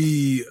going to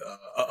be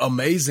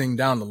amazing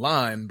down the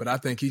line, but I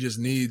think he just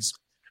needs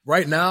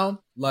right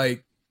now,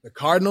 like, the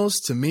Cardinals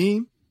to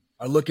me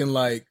are looking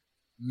like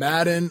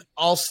Madden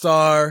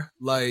All-Star,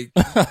 like,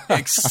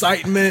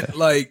 excitement.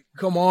 Like,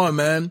 come on,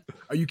 man.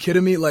 Are you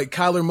kidding me? Like,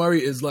 Kyler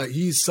Murray is like,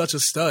 he's such a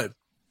stud.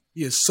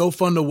 He is so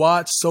fun to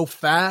watch, so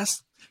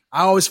fast.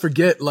 I always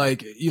forget,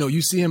 like,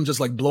 you see him just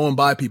like blowing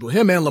by people,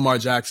 him and Lamar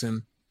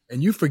Jackson,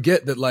 and you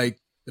forget that, like,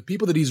 the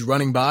people that he's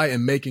running by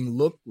and making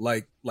look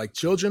like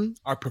children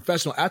are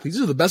professional athletes.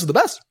 These are the best of the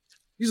best.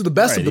 These are the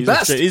best of the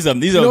best. These are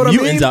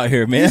mutants out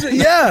here, man.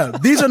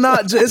 These are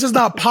not. This is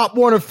not Pop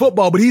Warner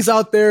football, but he's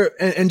out there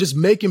and just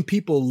making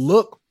people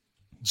look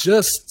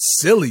just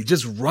silly,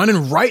 just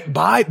running right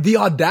by. The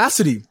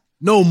audacity,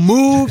 no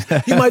moves.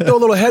 He might throw a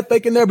little head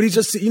fake in there, but he's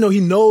just, he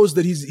knows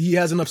that he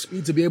has enough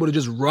speed to be able to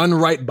just run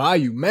right by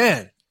you,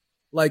 man.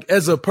 Like,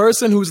 as a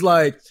person who's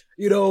like,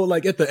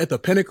 like at the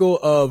pinnacle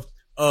of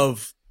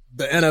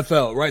the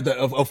NFL, right?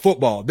 Of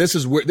football. This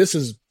is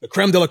the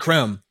creme de la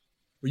creme.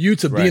 For you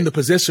to be in the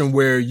position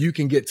where you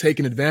can get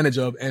taken advantage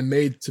of and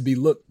made to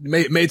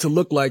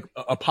look like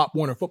a Pop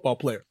Warner football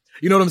player.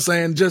 You know what I'm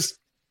saying? Just,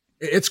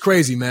 it's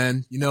crazy,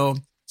 man.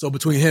 So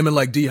between him and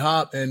like D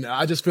Hop, and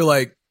I just feel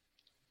like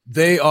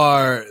they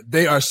are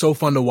so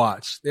fun to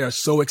watch. They are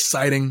so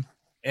exciting.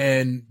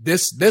 And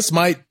this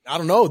might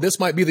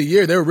be the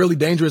year. They were really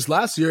dangerous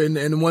last year.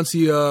 And once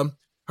he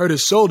hurt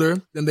his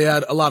shoulder, then they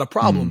had a lot of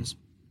problems.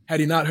 Had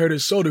he not hurt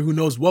his shoulder, who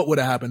knows what would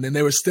have happened. And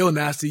they were still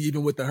nasty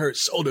even with the hurt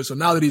shoulder. So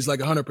now that he's like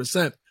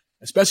 100%,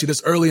 especially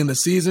this early in the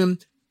season,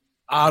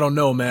 I don't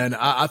know, man.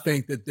 I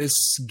think that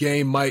this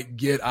game might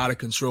get out of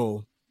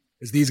control.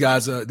 Because these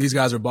guys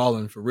are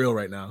balling for real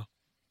right now.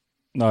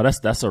 No,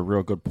 that's a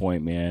real good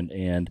point, man.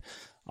 And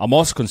I'm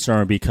also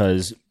concerned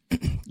because,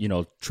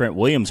 Trent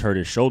Williams hurt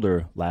his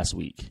shoulder last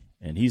week.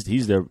 And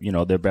he's their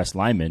best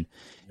lineman.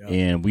 Yeah.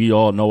 And we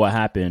all know what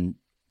happened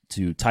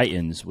to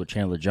Titans with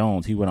Chandler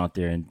Jones. He went out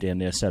there and damn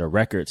near set a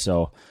record.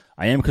 So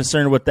I am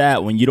concerned with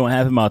that when you don't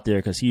have him out there,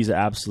 because he's an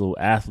absolute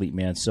athlete,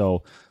 man.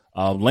 So,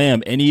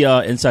 Lamb, any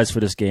insights for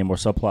this game or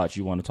subplots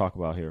you want to talk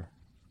about here?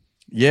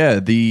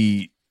 Yeah,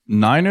 the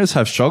Niners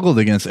have struggled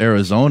against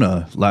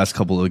Arizona last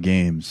couple of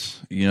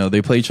games.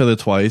 They play each other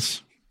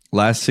twice.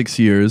 Last 6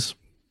 years,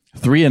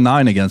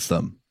 3-9 against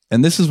them.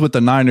 And this is with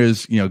the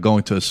Niners,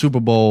 going to a Super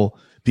Bowl,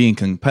 being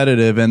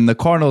competitive, and the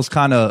Cardinals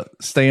kind of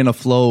staying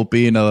afloat,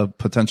 being a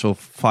potential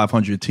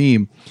 500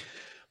 team.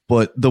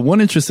 But the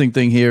one interesting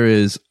thing here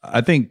is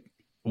I think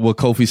what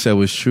Kofi said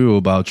was true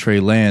about Trey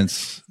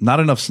Lance. Not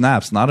enough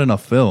snaps, not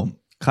enough film.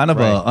 Kind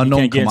of an unknown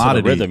can't get commodity.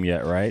 into the rhythm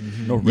yet, right?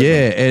 No rhythm.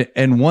 Yeah,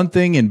 and one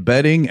thing in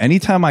betting,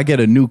 anytime I get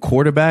a new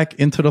quarterback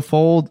into the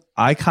fold,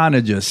 I kind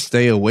of just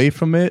stay away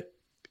from it.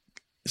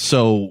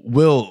 So,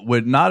 Will,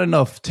 with not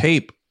enough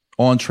tape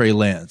on Trey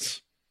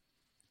Lance,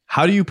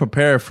 how do you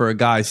prepare for a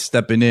guy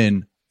stepping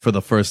in for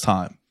the first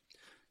time?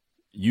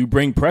 You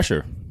bring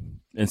pressure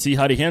and see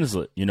how he handles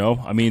it. You know,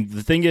 I mean,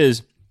 the thing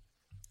is,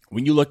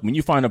 when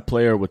you find a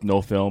player with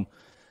no film,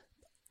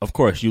 of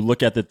course, you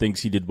look at the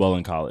things he did well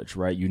in college,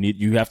 right?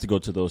 You have to go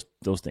to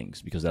those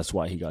things because that's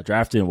why he got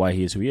drafted and why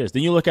he is who he is.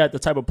 Then you look at the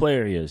type of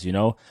player he is, you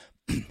know.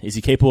 Is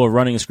he capable of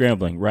running and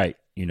scrambling? Right,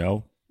 you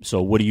know.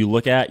 So what do you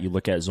look at? You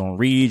look at zone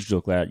reads, you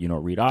look at,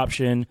 read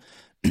option,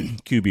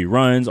 QB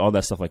runs, all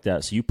that stuff like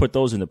that. So you put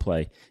those into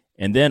play.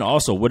 And then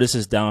also, what is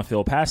his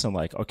downfield passing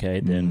like? Okay,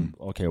 then,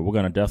 we're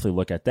going to definitely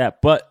look at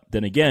that. But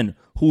then again,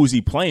 who is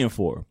he playing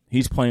for?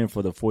 He's playing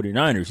for the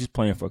 49ers. He's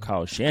playing for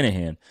Kyle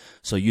Shanahan.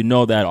 So you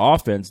know that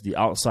offense, the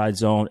outside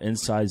zone,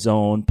 inside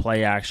zone,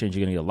 play actions,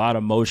 you're going to get a lot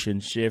of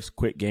motion, shifts,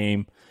 quick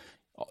game.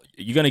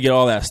 You're going to get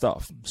all that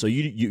stuff. So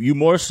you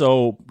more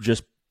so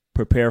just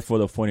prepare for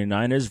the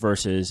 49ers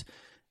versus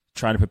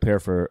trying to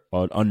prepare for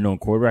an unknown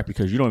quarterback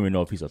because you don't even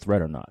know if he's a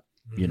threat or not.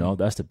 You know,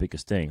 that's the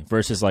biggest thing.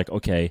 Versus like,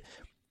 okay,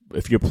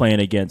 if you're playing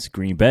against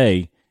Green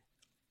Bay,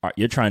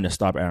 you're trying to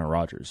stop Aaron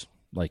Rodgers.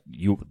 Like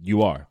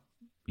you are,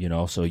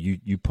 so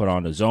you put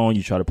on the zone,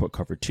 you try to put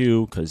cover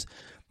 2 because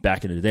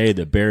back in the day,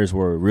 the Bears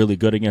were really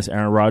good against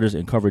Aaron Rodgers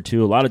in cover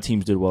 2. A lot of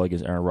teams did well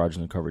against Aaron Rodgers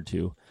in cover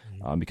 2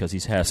 because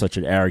he's had such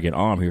an arrogant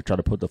arm. He'll try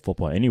to put the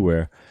football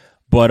anywhere.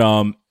 But,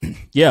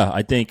 yeah,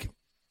 I think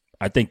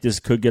this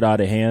could get out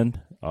of hand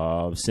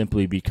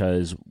simply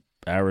because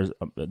the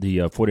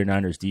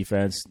 49ers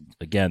defense,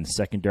 again,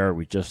 secondary,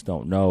 we just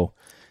don't know.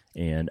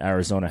 And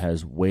Arizona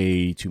has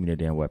way too many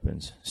damn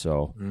weapons.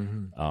 So,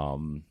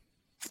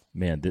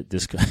 man,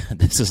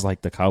 this is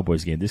like the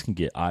Cowboys game. This can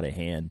get out of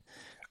hand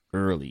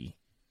early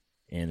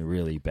and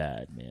really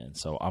bad, man.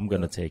 So I'm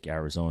gonna take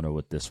Arizona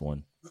with this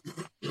one.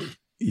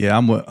 Yeah,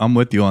 I'm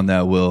with you on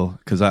that, Will,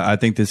 because I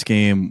think this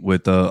game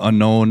with the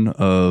unknown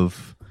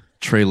of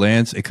Trey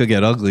Lance, it could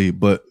get ugly.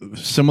 But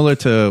similar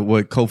to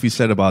what Kofi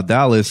said about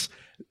Dallas,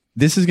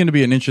 this is going to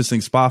be an interesting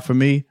spot for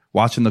me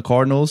watching the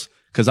Cardinals.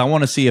 Because I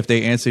want to see if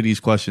they answer these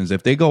questions.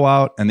 If they go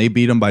out and they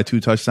beat them by 2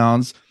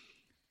 touchdowns,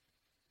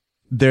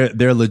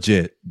 they're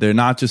legit. They're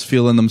not just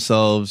feeling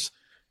themselves.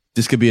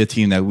 This could be a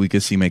team that we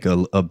could see make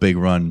a big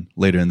run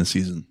later in the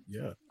season.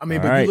 Yeah, I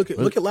mean, but you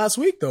look at last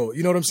week though.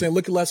 You know what I'm saying?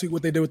 Look at last week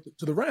what they did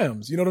to the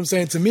Rams. You know what I'm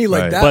saying? To me,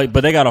 like that.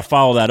 But they got to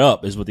follow that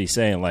up, is what he's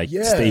saying. Like,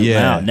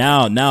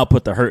 now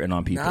put the hurting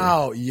on people.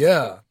 Now,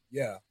 yeah.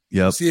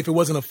 Yep. See if it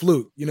wasn't a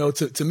fluke.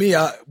 To me,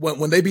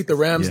 when they beat the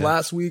Rams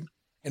last week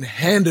and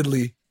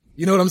handedly.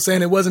 You know what I'm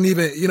saying? It wasn't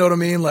even, you know what I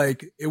mean?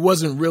 Like, it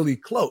wasn't really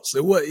close.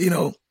 It was,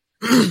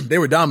 they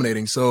were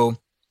dominating. So,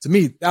 to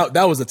me,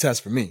 that was a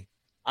test for me.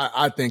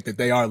 I think that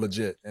they are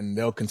legit, and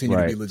they'll continue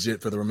to be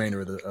legit for the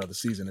remainder of the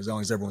season as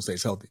long as everyone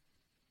stays healthy.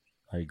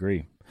 I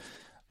agree.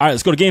 All right,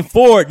 let's go to game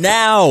 4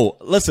 now.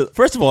 Listen,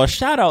 first of all, a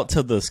shout out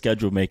to the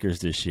schedule makers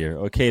this year.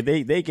 Okay,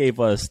 they gave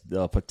us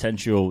the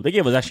potential. They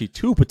gave us actually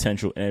 2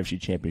 potential NFC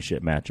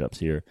Championship matchups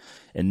here,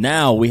 and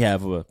now we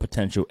have a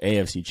potential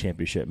AFC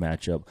Championship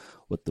matchup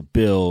with the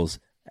Bills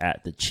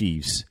at the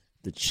Chiefs.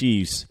 The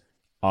Chiefs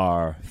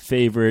are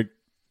favored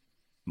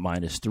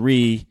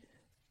 -3,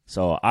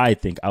 so I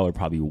think I would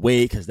probably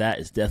wait because that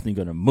is definitely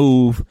going to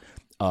move.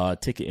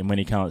 Ticket and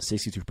money count,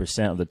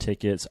 62% of the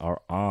tickets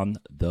are on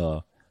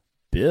the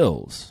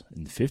Bills,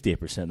 and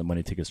 58% of the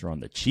money tickets are on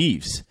the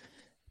Chiefs.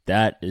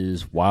 That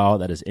is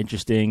wild. That is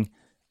interesting.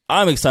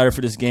 I'm excited for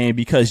this game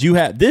because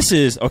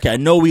I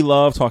know we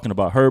love talking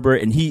about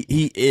Herbert, and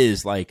he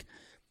is like,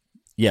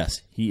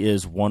 yes, he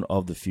is one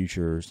of the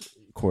future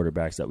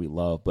quarterbacks that we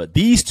love. But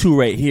these two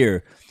right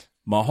here,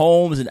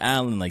 Mahomes and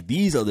Allen, like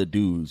these are the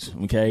dudes,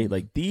 okay?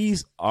 Like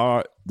these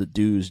are the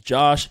dudes.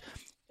 Josh,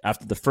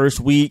 after the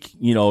first week,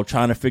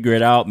 trying to figure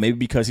it out, maybe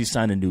because he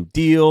signed a new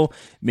deal,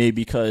 maybe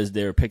because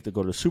they're picked to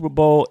go to the Super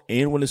Bowl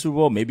and win the Super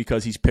Bowl, maybe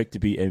because he's picked to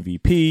be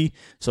MVP.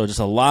 So just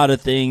a lot of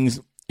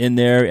things in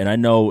there. And I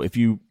know if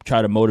you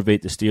try to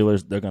motivate the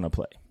Steelers, they're going to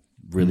play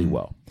really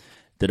well.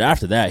 Then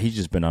after that, he's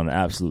just been on an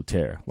absolute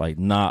tear, like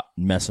not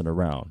messing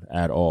around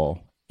at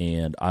all.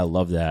 And I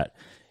love that.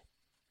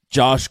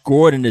 Josh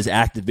Gordon is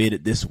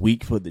activated this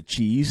week for the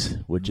Chiefs,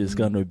 which is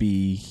going to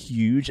be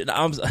huge. And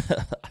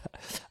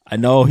I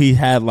know he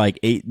had like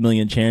 8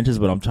 million chances,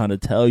 but I'm trying to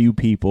tell you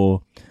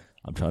people,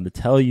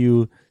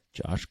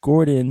 Josh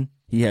Gordon,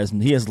 he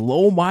has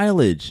low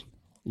mileage.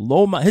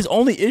 His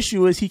only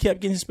issue is he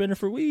kept getting suspended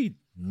for weed.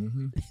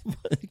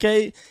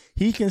 Okay,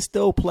 he can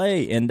still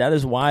play, and that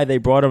is why they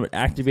brought him and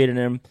activated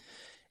him.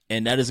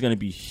 And that is going to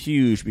be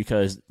huge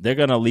because they're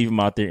going to leave him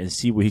out there and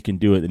see what he can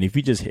do. And if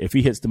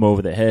he hits them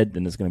over the head,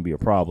 then it's going to be a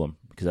problem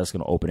because that's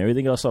going to open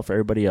everything else up for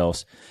everybody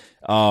else.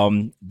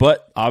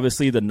 But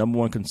obviously, the number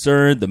one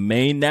concern, the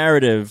main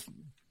narrative,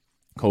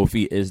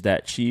 Kofi, is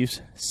that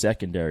Chiefs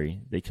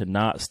secondary. They could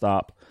not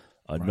stop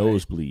a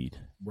nosebleed.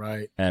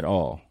 Right. at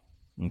all.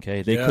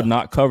 Okay, they could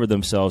not cover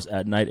themselves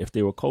at night if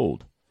they were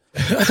cold.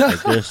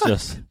 Like, there's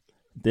just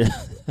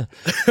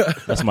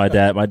that's my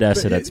dad. My dad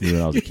said that to me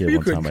when I was a kid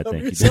one time. I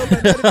think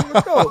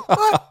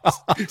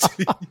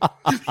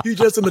you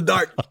just in the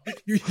dark.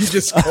 You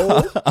just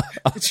cold.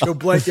 Get your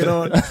blanket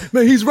on.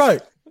 Man, he's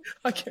right.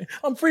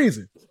 I'm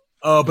freezing.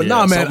 But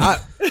nah, man.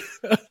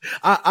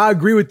 I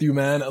agree with you,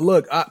 man.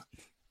 Look,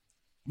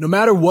 no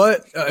matter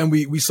what, and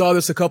we saw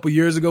this a couple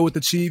years ago with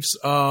the Chiefs.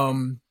 I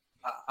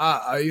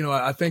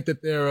think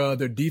that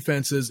their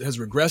defense has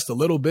regressed a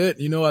little bit.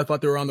 I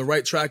thought they were on the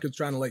right track of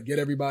trying to get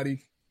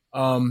everybody,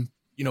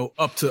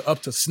 up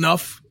to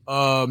snuff.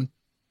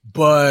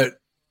 But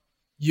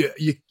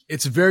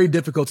it's very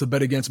difficult to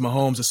bet against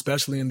Mahomes,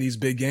 especially in these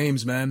big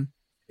games, man.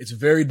 It's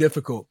very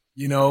difficult.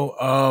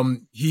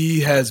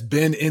 He has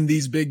been in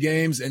these big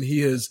games and he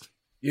has,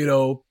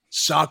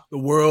 shocked the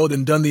world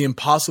and done the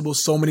impossible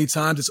so many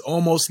times. It's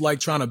almost like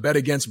trying to bet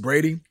against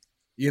Brady.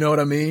 You know what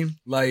I mean?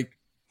 Like,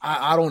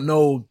 I don't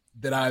know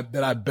that I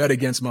bet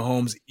against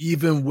Mahomes,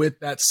 even with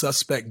that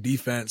suspect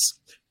defense.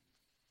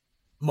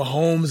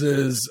 Mahomes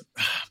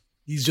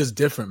he's just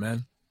different,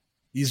 man.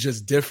 He's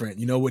just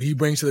different. What he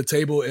brings to the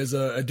table is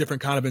a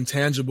different kind of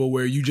intangible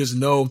where you just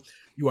know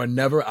you are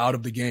never out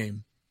of the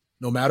game,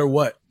 no matter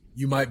what.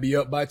 You might be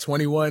up by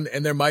 21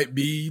 and there might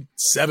be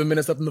 7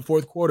 minutes left in the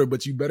fourth quarter,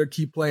 but you better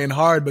keep playing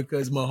hard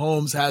because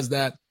Mahomes has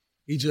that.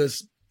 He's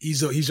just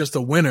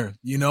a winner,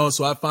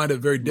 So I find it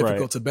very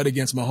difficult to bet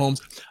against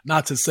Mahomes.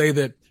 Not to say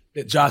that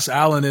Josh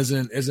Allen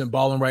isn't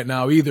balling right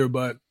now either,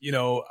 but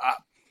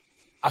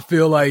I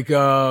feel like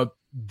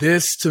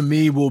this to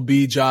me will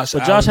be Josh.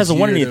 But Josh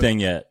hasn't won anything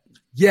yet.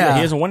 Yeah,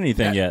 he hasn't won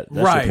anything yet.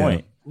 That's the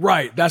point.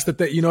 Right. That's the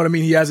thing. You know what I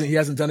mean? He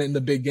hasn't done it in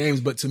the big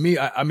games. But to me,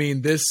 I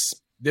mean this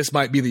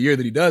might be the year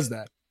that he does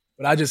that.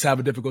 But I just have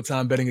a difficult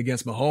time betting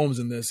against Mahomes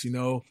in this.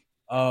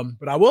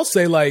 But I will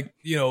say,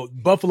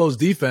 Buffalo's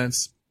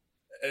defense,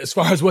 as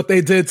far as what they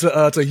did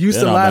to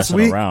Houston last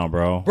week, around,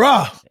 bro.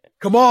 Bruh,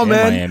 come on,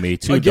 man. Miami,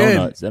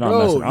 donuts. They're not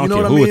messing. I don't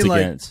care who it's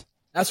against.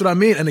 That's what I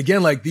mean. And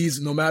again, these,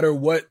 no matter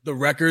what the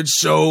records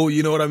show,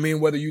 you know what I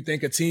mean? Whether you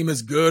think a team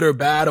is good or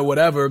bad or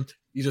whatever,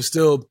 these are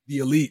still the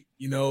elite.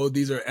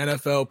 These are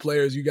NFL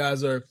players. You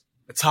guys are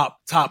the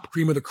top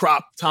cream of the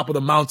crop, top of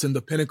the mountain,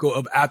 the pinnacle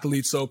of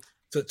athletes. So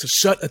to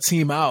shut a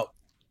team out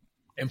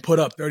and put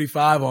up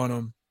 35 on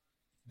them,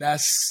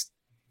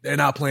 they're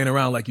not playing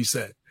around, like you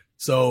said.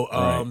 So,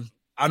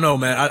 I know,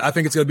 man. I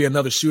think it's going to be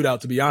another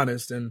shootout, to be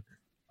honest. And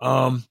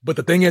but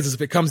the thing is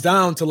if it comes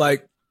down to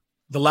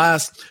the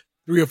last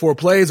 3 or 4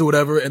 plays or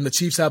whatever, and the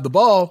Chiefs have the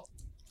ball,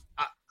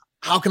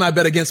 how can I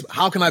bet against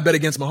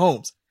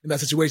Mahomes in that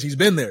situation? He's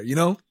been there,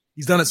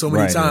 He's done it so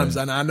many times,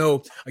 and I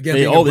know again.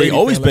 They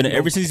always been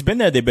ever since he's been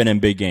there. They've been in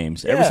big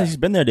games. Ever since he's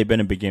been there, they've been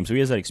in big games. So he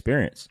has that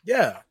experience.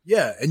 Yeah,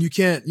 and you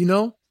can't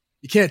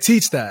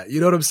teach that. You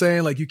know what I'm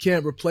saying? You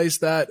can't replace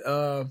that.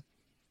 I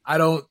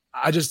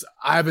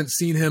haven't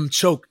seen him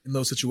choke in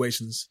those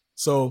situations.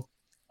 So,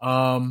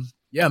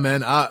 yeah,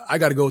 man, I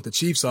got to go with the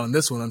Chiefs on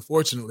this one,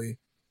 unfortunately.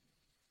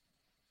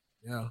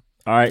 Yeah.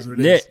 All right,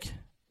 Nick,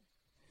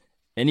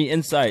 any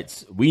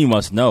insights we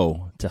must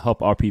know to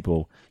help our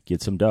people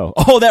get some dough?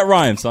 Oh, that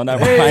rhymes, son. That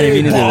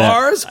rhymes.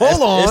 Bars.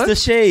 Hold on. It's the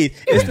shade.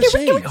 It's the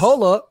shade.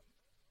 Hold up.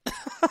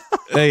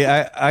 Hey,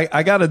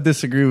 I gotta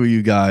disagree with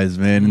you guys,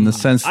 man, in the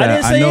sense that I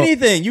didn't say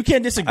anything. You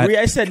can't disagree.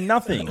 I said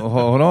nothing.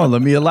 Hold on,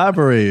 let me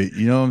elaborate.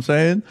 You know what I'm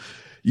saying?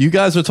 You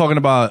guys are talking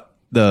about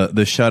the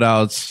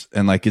shutouts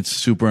and it's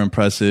super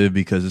impressive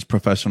because it's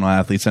professional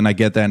athletes, and I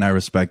get that and I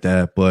respect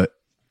that. But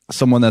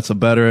someone that's a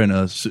better and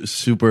a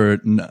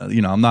super,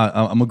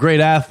 I'm a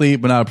great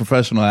athlete, but not a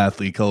professional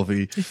athlete,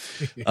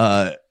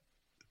 Kofi.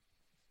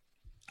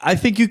 I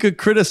think you could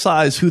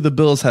criticize who the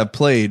Bills have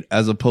played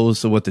as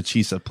opposed to what the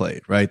Chiefs have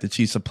played, right? The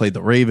Chiefs have played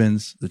the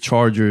Ravens, the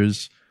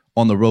Chargers,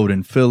 on the road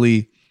in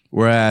Philly,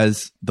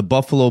 whereas the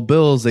Buffalo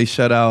Bills, they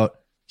shut out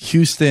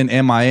Houston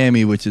and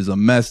Miami, which is a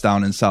mess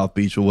down in South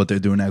Beach with what they're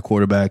doing at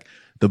quarterback.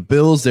 The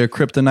Bills, their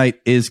kryptonite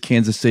is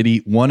Kansas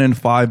City,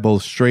 1-5,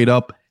 both straight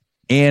up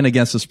and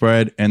against the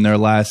spread in their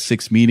last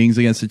 6 meetings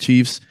against the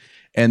Chiefs.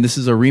 And this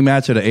is a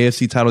rematch of the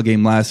AFC title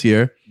game last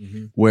year,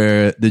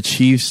 where the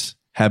Chiefs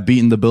have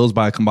beaten the Bills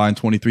by a combined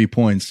 23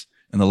 points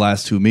in the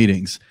last 2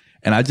 meetings.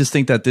 And I just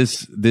think that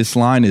this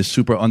line is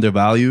super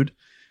undervalued.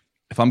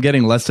 If I'm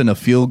getting less than a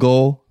field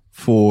goal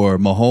for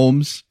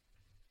Mahomes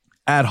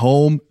at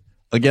home,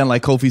 again,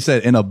 like Kofi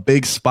said, in a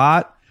big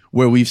spot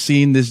where we've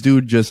seen this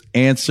dude just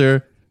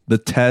answer the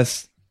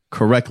test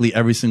correctly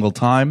every single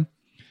time,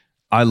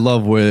 I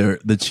love where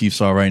the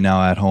Chiefs are right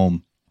now at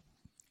home.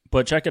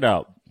 But check it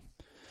out.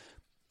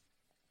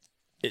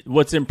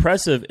 What's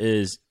impressive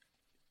is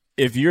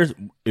if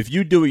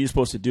you do what you're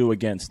supposed to do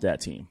against that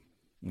team,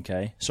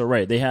 okay? So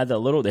they had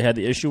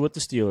the issue with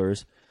the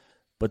Steelers,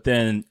 but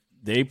then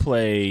they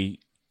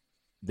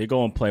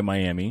go and play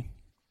Miami.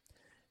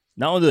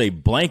 Not only do they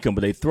blank them,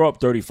 but they throw up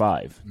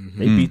 35.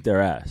 They beat their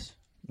ass,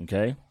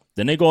 okay?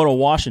 Then they go to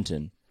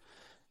Washington.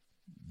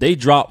 They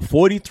drop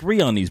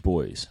 43 on these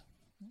boys,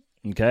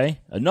 Okay,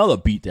 another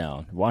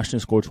beatdown. Washington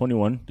scored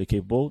 21. They're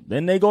capable.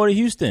 Then they go to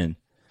Houston,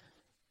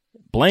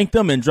 blank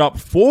them, and drop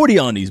 40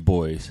 on these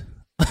boys.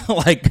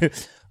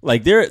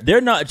 like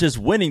they're not just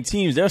winning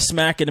teams; they're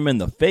smacking them in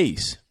the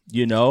face.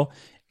 You know,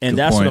 and Good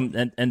that's point.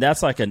 what and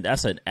that's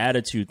that's an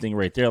attitude thing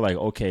right there. Like,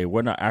 okay,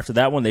 we're not after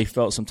that one. They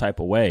felt some type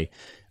of way.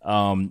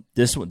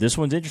 This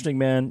one's interesting,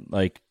 man.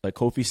 Like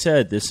Kofi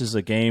said, this is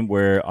a game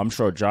where I'm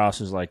sure Josh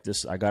is like,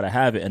 this, I gotta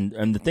have it.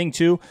 And the thing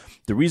too,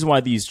 the reason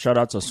why these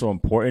shutouts are so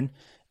important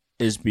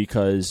is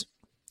because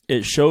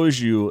it shows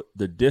you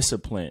the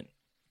discipline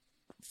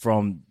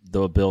from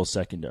the Bills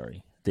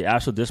secondary. The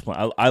actual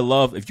discipline. I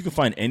love if you can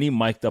find any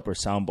mic'd up or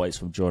sound bites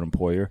from Jordan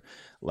Poyer,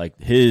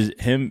 like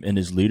him and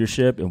his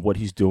leadership and what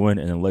he's doing,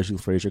 and then Leslie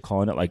Frazier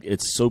calling it. Like,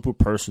 it's super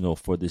personal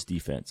for this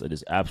defense. It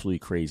is absolutely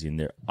crazy, and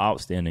they're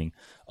outstanding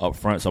up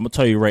front. So I'm gonna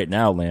tell you right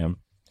now, Lamb,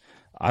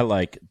 I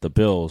like the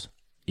Bills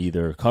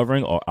either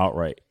covering or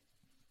outright.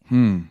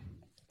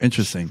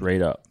 Interesting.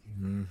 Straight up.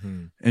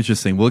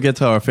 Interesting. We'll get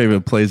to our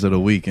favorite plays of the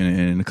week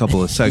in a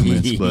couple of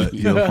segments, but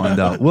you'll find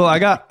out. Well, I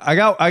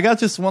got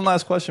just one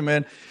last question,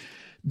 man.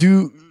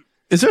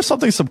 Is there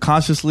something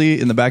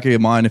subconsciously in the back of your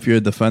mind, if you're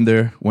a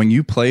defender, when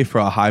you play for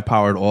a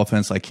high-powered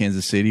offense like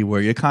Kansas City,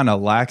 where you're kind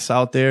of lax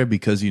out there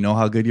because you know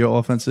how good your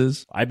offense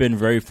is? I've been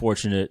very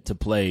fortunate to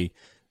play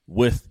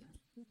with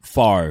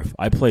Favre.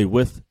 I played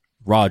with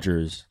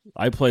Rodgers.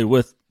 I played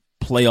with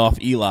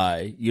playoff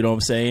Eli. You know what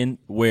I'm saying?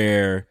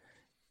 Where,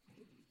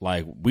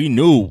 like, we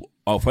knew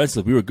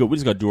offensively we were good. We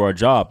just got to do our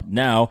job.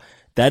 Now,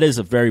 that is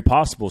a very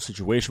possible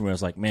situation where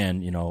it's like,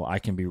 man, you know, I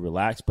can be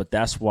relaxed. But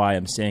that's why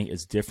I'm saying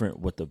it's different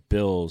with the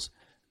Bills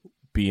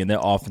being their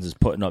offense is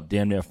putting up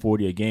damn near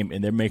 40 a game,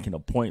 and they're making a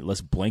point.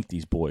 Let's blank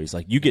these boys.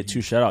 Like, you get 2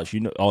 shutouts,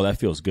 you know, oh, that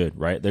feels good,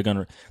 right?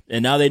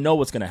 And now they know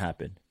what's going to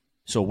happen.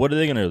 So what are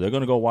they going to do? They're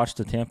going to go watch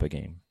the Tampa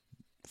game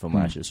from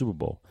last year's Super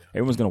Bowl.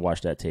 Everyone's going to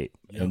watch that tape,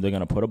 and they're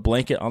going to put a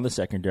blanket on the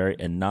secondary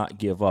and not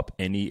give up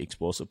any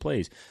explosive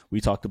plays.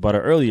 We talked about it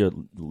earlier,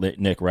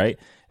 Nick, right?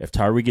 If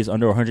Tyreek gets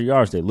under 100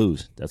 yards, they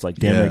lose. That's like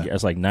damn near,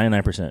 that's like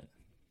 99%.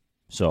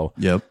 So,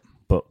 yep.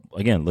 But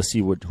again, let's see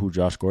who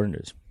Josh Gordon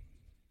is.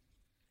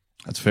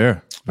 That's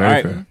fair.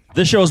 Very fair.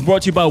 This show is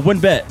brought to you by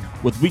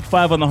WinBet. With Week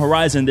 5 on the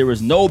horizon, there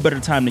is no better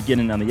time to get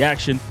in on the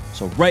action.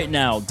 So right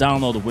now,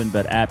 download the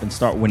WinBet app and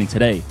start winning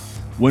today.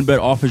 WinBet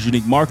offers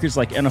unique markets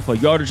like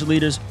NFL yardage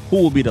leaders, who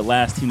will be the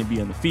last team to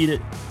be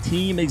undefeated,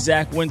 team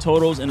exact win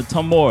totals, and a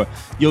ton more.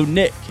 Yo,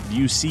 Nick, do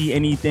you see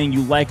anything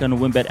you like on the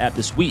WinBet app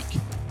this week?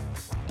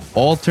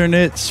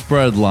 Alternate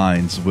spread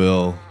lines,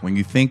 Will. When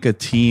you think a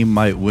team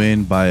might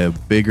win by a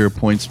bigger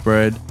point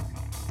spread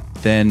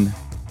than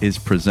is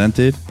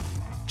presented,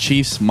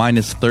 Chiefs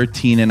minus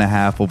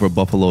 13.5 over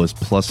Buffalo is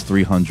plus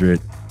 300.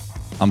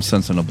 I'm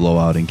sensing a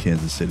blowout in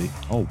Kansas City.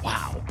 Oh,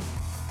 wow.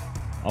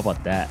 How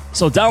about that?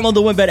 So download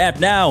the WinBet app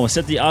now and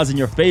set the odds in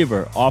your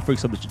favor. Offering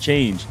subject to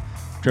change.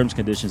 Terms and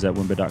conditions at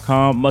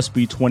winbet.com. Must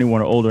be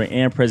 21 or older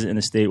and present in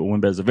the state where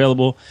WinBet is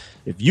available.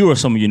 If you or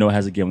someone you know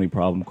has a gambling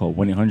problem, call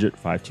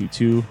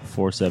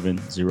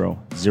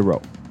 1-800-522-4700.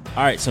 All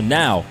right, so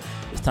now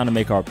it's time to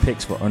make our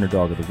picks for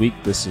Underdog of the Week.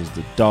 This is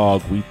the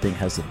dog we think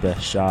has the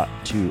best shot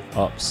to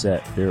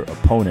upset their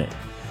opponent.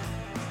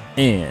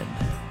 And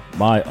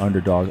my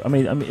underdog, I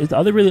mean,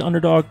 are they really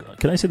underdog?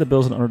 Can I say the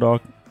Bills an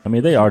underdog? I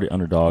mean, they are the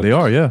underdog. They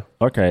are, yeah.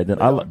 Okay, then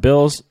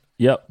Bills.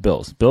 Yep,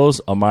 Bills. Bills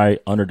are my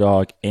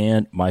underdog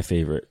and my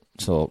favorite.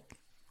 So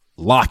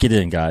lock it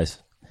in, guys.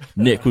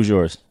 Nick, who's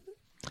yours?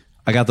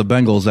 I got the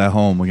Bengals at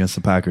home against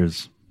the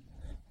Packers.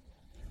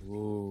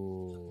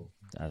 Ooh.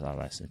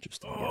 That's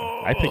interesting.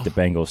 Yeah. I picked the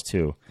Bengals,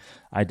 too.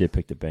 I did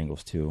pick the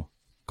Bengals, too.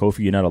 Kofi,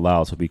 you're not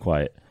allowed, so be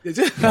quiet.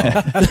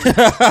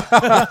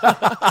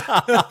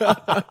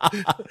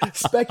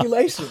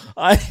 Speculation.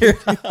 I hear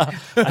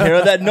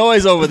that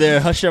noise over there.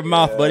 Hush your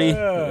mouth, buddy.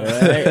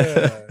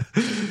 Right.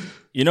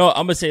 You know,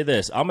 I'm gonna say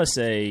this. I'm gonna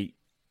say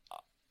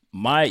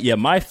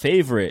my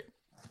favorite.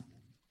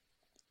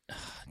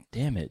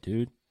 Damn it,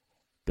 dude.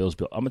 Bills.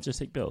 I'm gonna just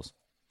take Bills.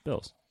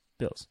 Bills.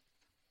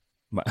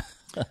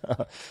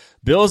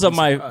 Bills are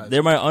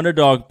they're my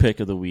underdog pick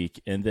of the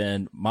week, and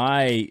then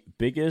my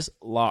biggest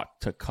lock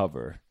to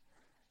cover,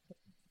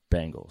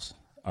 Bengals.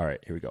 All right,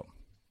 here we go.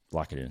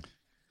 Lock it in.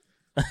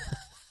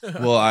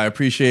 Well, I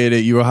appreciate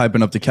it. You were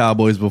hyping up the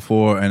Cowboys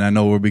before, and I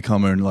know we're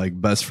becoming like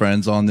best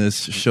friends on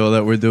this show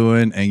that we're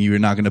doing, and you're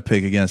not going to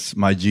pick against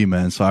my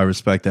G-Man, so I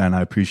respect that, and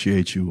I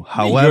appreciate you.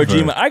 However, you're a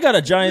G-Man. I got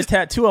a Giants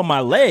tattoo on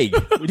my leg.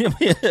 All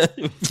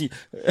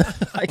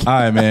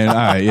right, man. All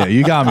right, yeah,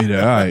 you got me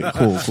there. All right,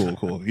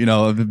 cool. You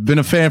know, I've been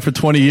a fan for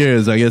 20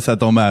 years. I guess that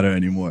don't matter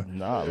anymore.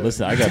 Nah,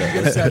 listen, I got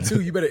a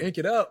tattoo. You better ink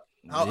it up.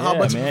 How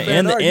much man. of a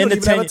fan are you? You don't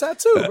even have a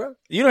tattoo, bro.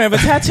 You don't have a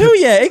tattoo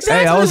yet.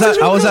 Exactly. Hey,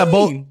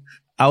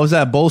 I was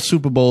at both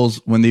Super Bowls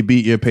when they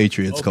beat your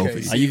Patriots,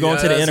 Kofi. Are you going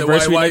to the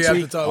anniversary next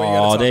week?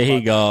 Oh, there you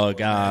go.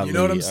 God, you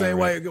know what I'm saying?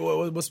 Right.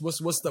 What's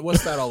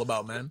that all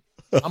about, man?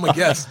 I'm a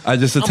guest. I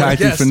just I'm a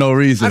attacked you guest. for no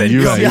reason. I didn't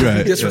You're come right. here You're to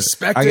right. be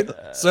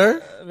disrespected,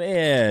 sir.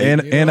 Man.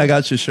 And I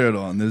got your shirt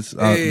on. This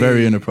Hey,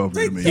 very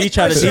inappropriate to me. He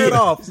tried to Take my shirt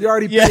off. You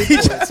already Yeah, paid he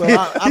for it, so I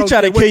he don't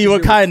tried to care what kill you you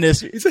with do.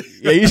 kindness.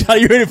 Yeah, you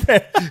already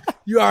paid.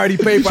 You already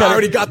paid for it. I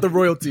already got the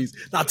royalties.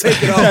 Now take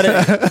it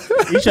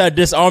off. He tried to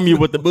disarm you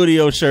with the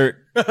Bootio shirt.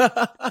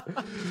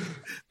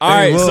 All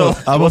right, Well,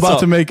 so I'm what's about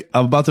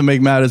up? to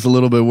make matters a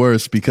little bit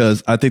worse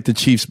because I think the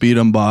Chiefs beat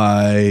them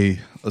by,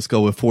 let's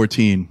go with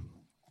 14.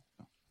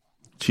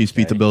 Chiefs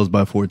beat the Bills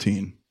by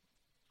 14.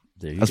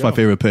 There you That's go. my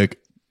favorite pick.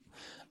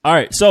 All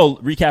right, so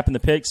recapping the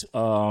picks.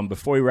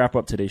 Before we wrap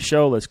up today's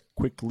show, let's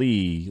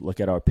quickly look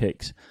at our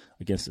picks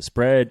against the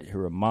spread.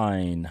 Here are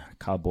mine: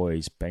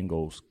 Cowboys,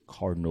 Bengals,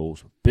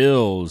 Cardinals,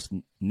 Bills.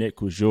 Nick,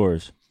 who's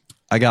yours?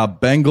 I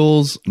got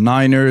Bengals,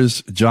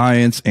 Niners,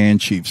 Giants, and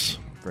Chiefs.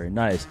 Very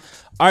nice.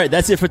 All right,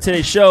 that's it for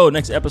today's show.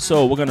 Next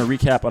episode, we're going to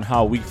recap on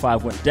how Week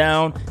 5 went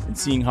down and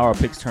seeing how our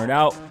picks turned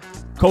out.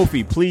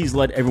 Kofi, please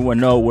let everyone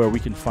know where we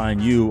can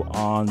find you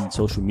on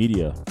social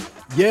media.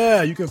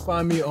 Yeah, you can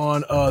find me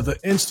on the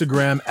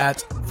Instagram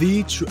at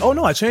the True. Oh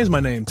no, I changed my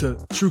name to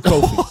True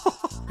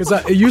Kofi because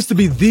it used to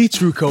be the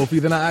True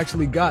Kofi. Then I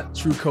actually got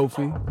True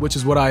Kofi, which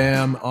is what I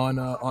am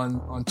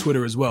on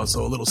Twitter as well.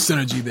 So a little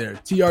synergy there.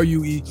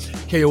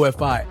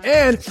 TrueKofi.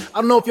 And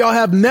I don't know if y'all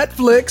have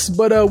Netflix,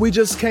 but we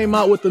just came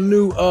out with a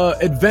new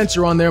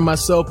adventure on there.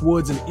 Myself,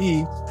 Woods, and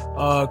E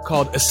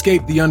called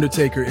Escape the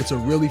Undertaker. It's a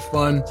really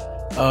fun,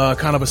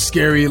 kind of a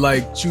scary,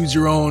 like choose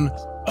your own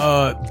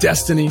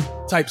Destiny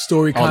type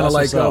story, kind of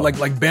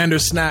like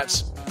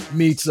Bandersnatch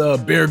meets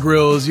Bear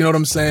Grylls. You know what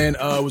I'm saying?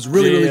 It was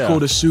really cool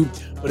to shoot,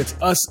 but it's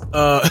us.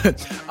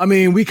 I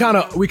mean, we kind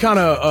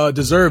of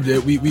deserved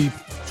it. We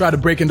tried to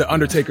break into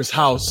Undertaker's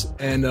house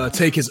and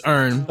take his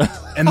urn,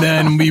 and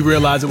then we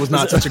realized it was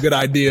not such a good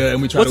idea,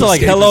 and we tried. What's to it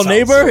like, escape Hello his house.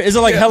 Neighbor? Is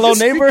it like Hello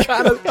Neighbor?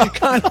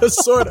 Kind of,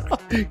 sort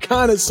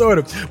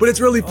of. But it's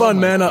really fun,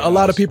 man. A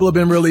lot of people have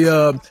been really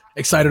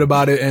excited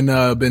about it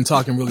and been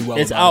talking really well.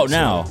 It's about out it,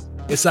 now. So.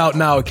 It's out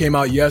now. It came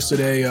out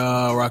yesterday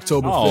or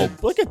October 5th.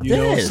 Oh, look at you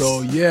this.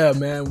 know? So, yeah,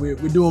 man, we're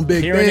doing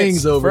big Hearing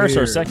things it over first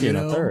here. or second you or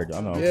know? third.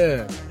 I don't know.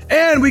 Yeah.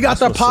 And we got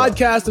the That's what's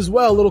podcast as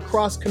well. A little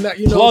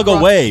cross-connect. Plug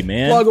away,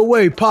 man. Plug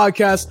away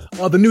podcast.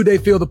 The New Day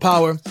Feel the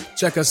Power.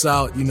 Check us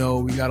out. You know,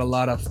 we got a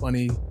lot of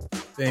funny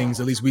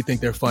things. At least we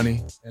think they're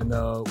funny. And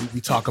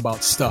we talk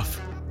about stuff.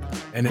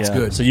 And it's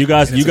good. So you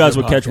guys And it's a will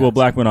good catch podcast. Will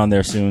Blackman on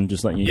there soon.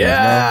 Just letting you guys know.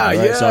 Yeah, All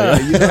right, yeah.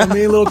 so, You know what I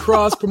mean? A little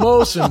cross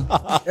promotion.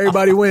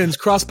 Everybody wins.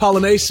 Cross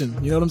pollination.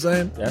 You know what I'm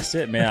saying? That's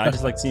it, man. I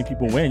just like seeing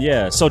people win.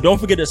 Yeah. So don't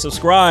forget to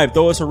subscribe.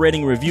 Throw us a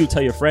rating, review.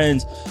 Tell your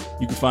friends.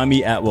 You can find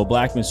me at Will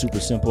Blackman. Super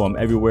simple. I'm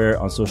everywhere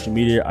on social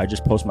media. I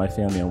just post my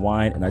family and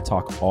wine, and I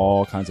talk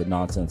all kinds of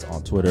nonsense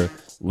on Twitter.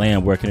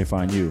 Lamb, where can they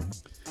find you?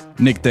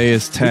 Nick Day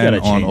is 10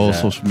 on change all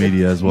that. social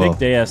media as well. Nick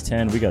Day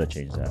 10. We gotta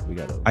change that. We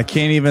gotta. I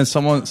can't even.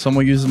 Someone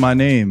uses my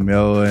name,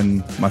 yo,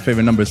 and my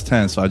favorite number is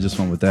 10, so I just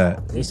went with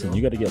that. Listen,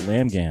 you gotta get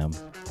Lamb Gam.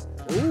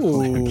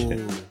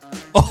 Ooh.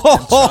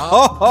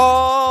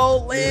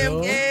 Oh,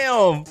 Lamb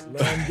Gam.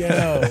 Lamb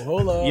Gam.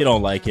 Hold on. You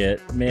don't like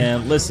it,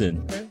 man.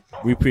 Listen,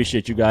 we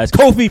appreciate you guys.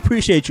 Kofi,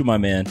 appreciate you, my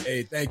man.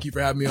 Hey, thank you for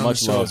having me on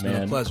Much the show. love, It's been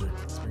man. a pleasure.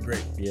 It's been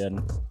great. Yeah.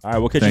 All right,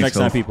 we'll catch you Thanks, next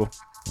time, Kofi. people.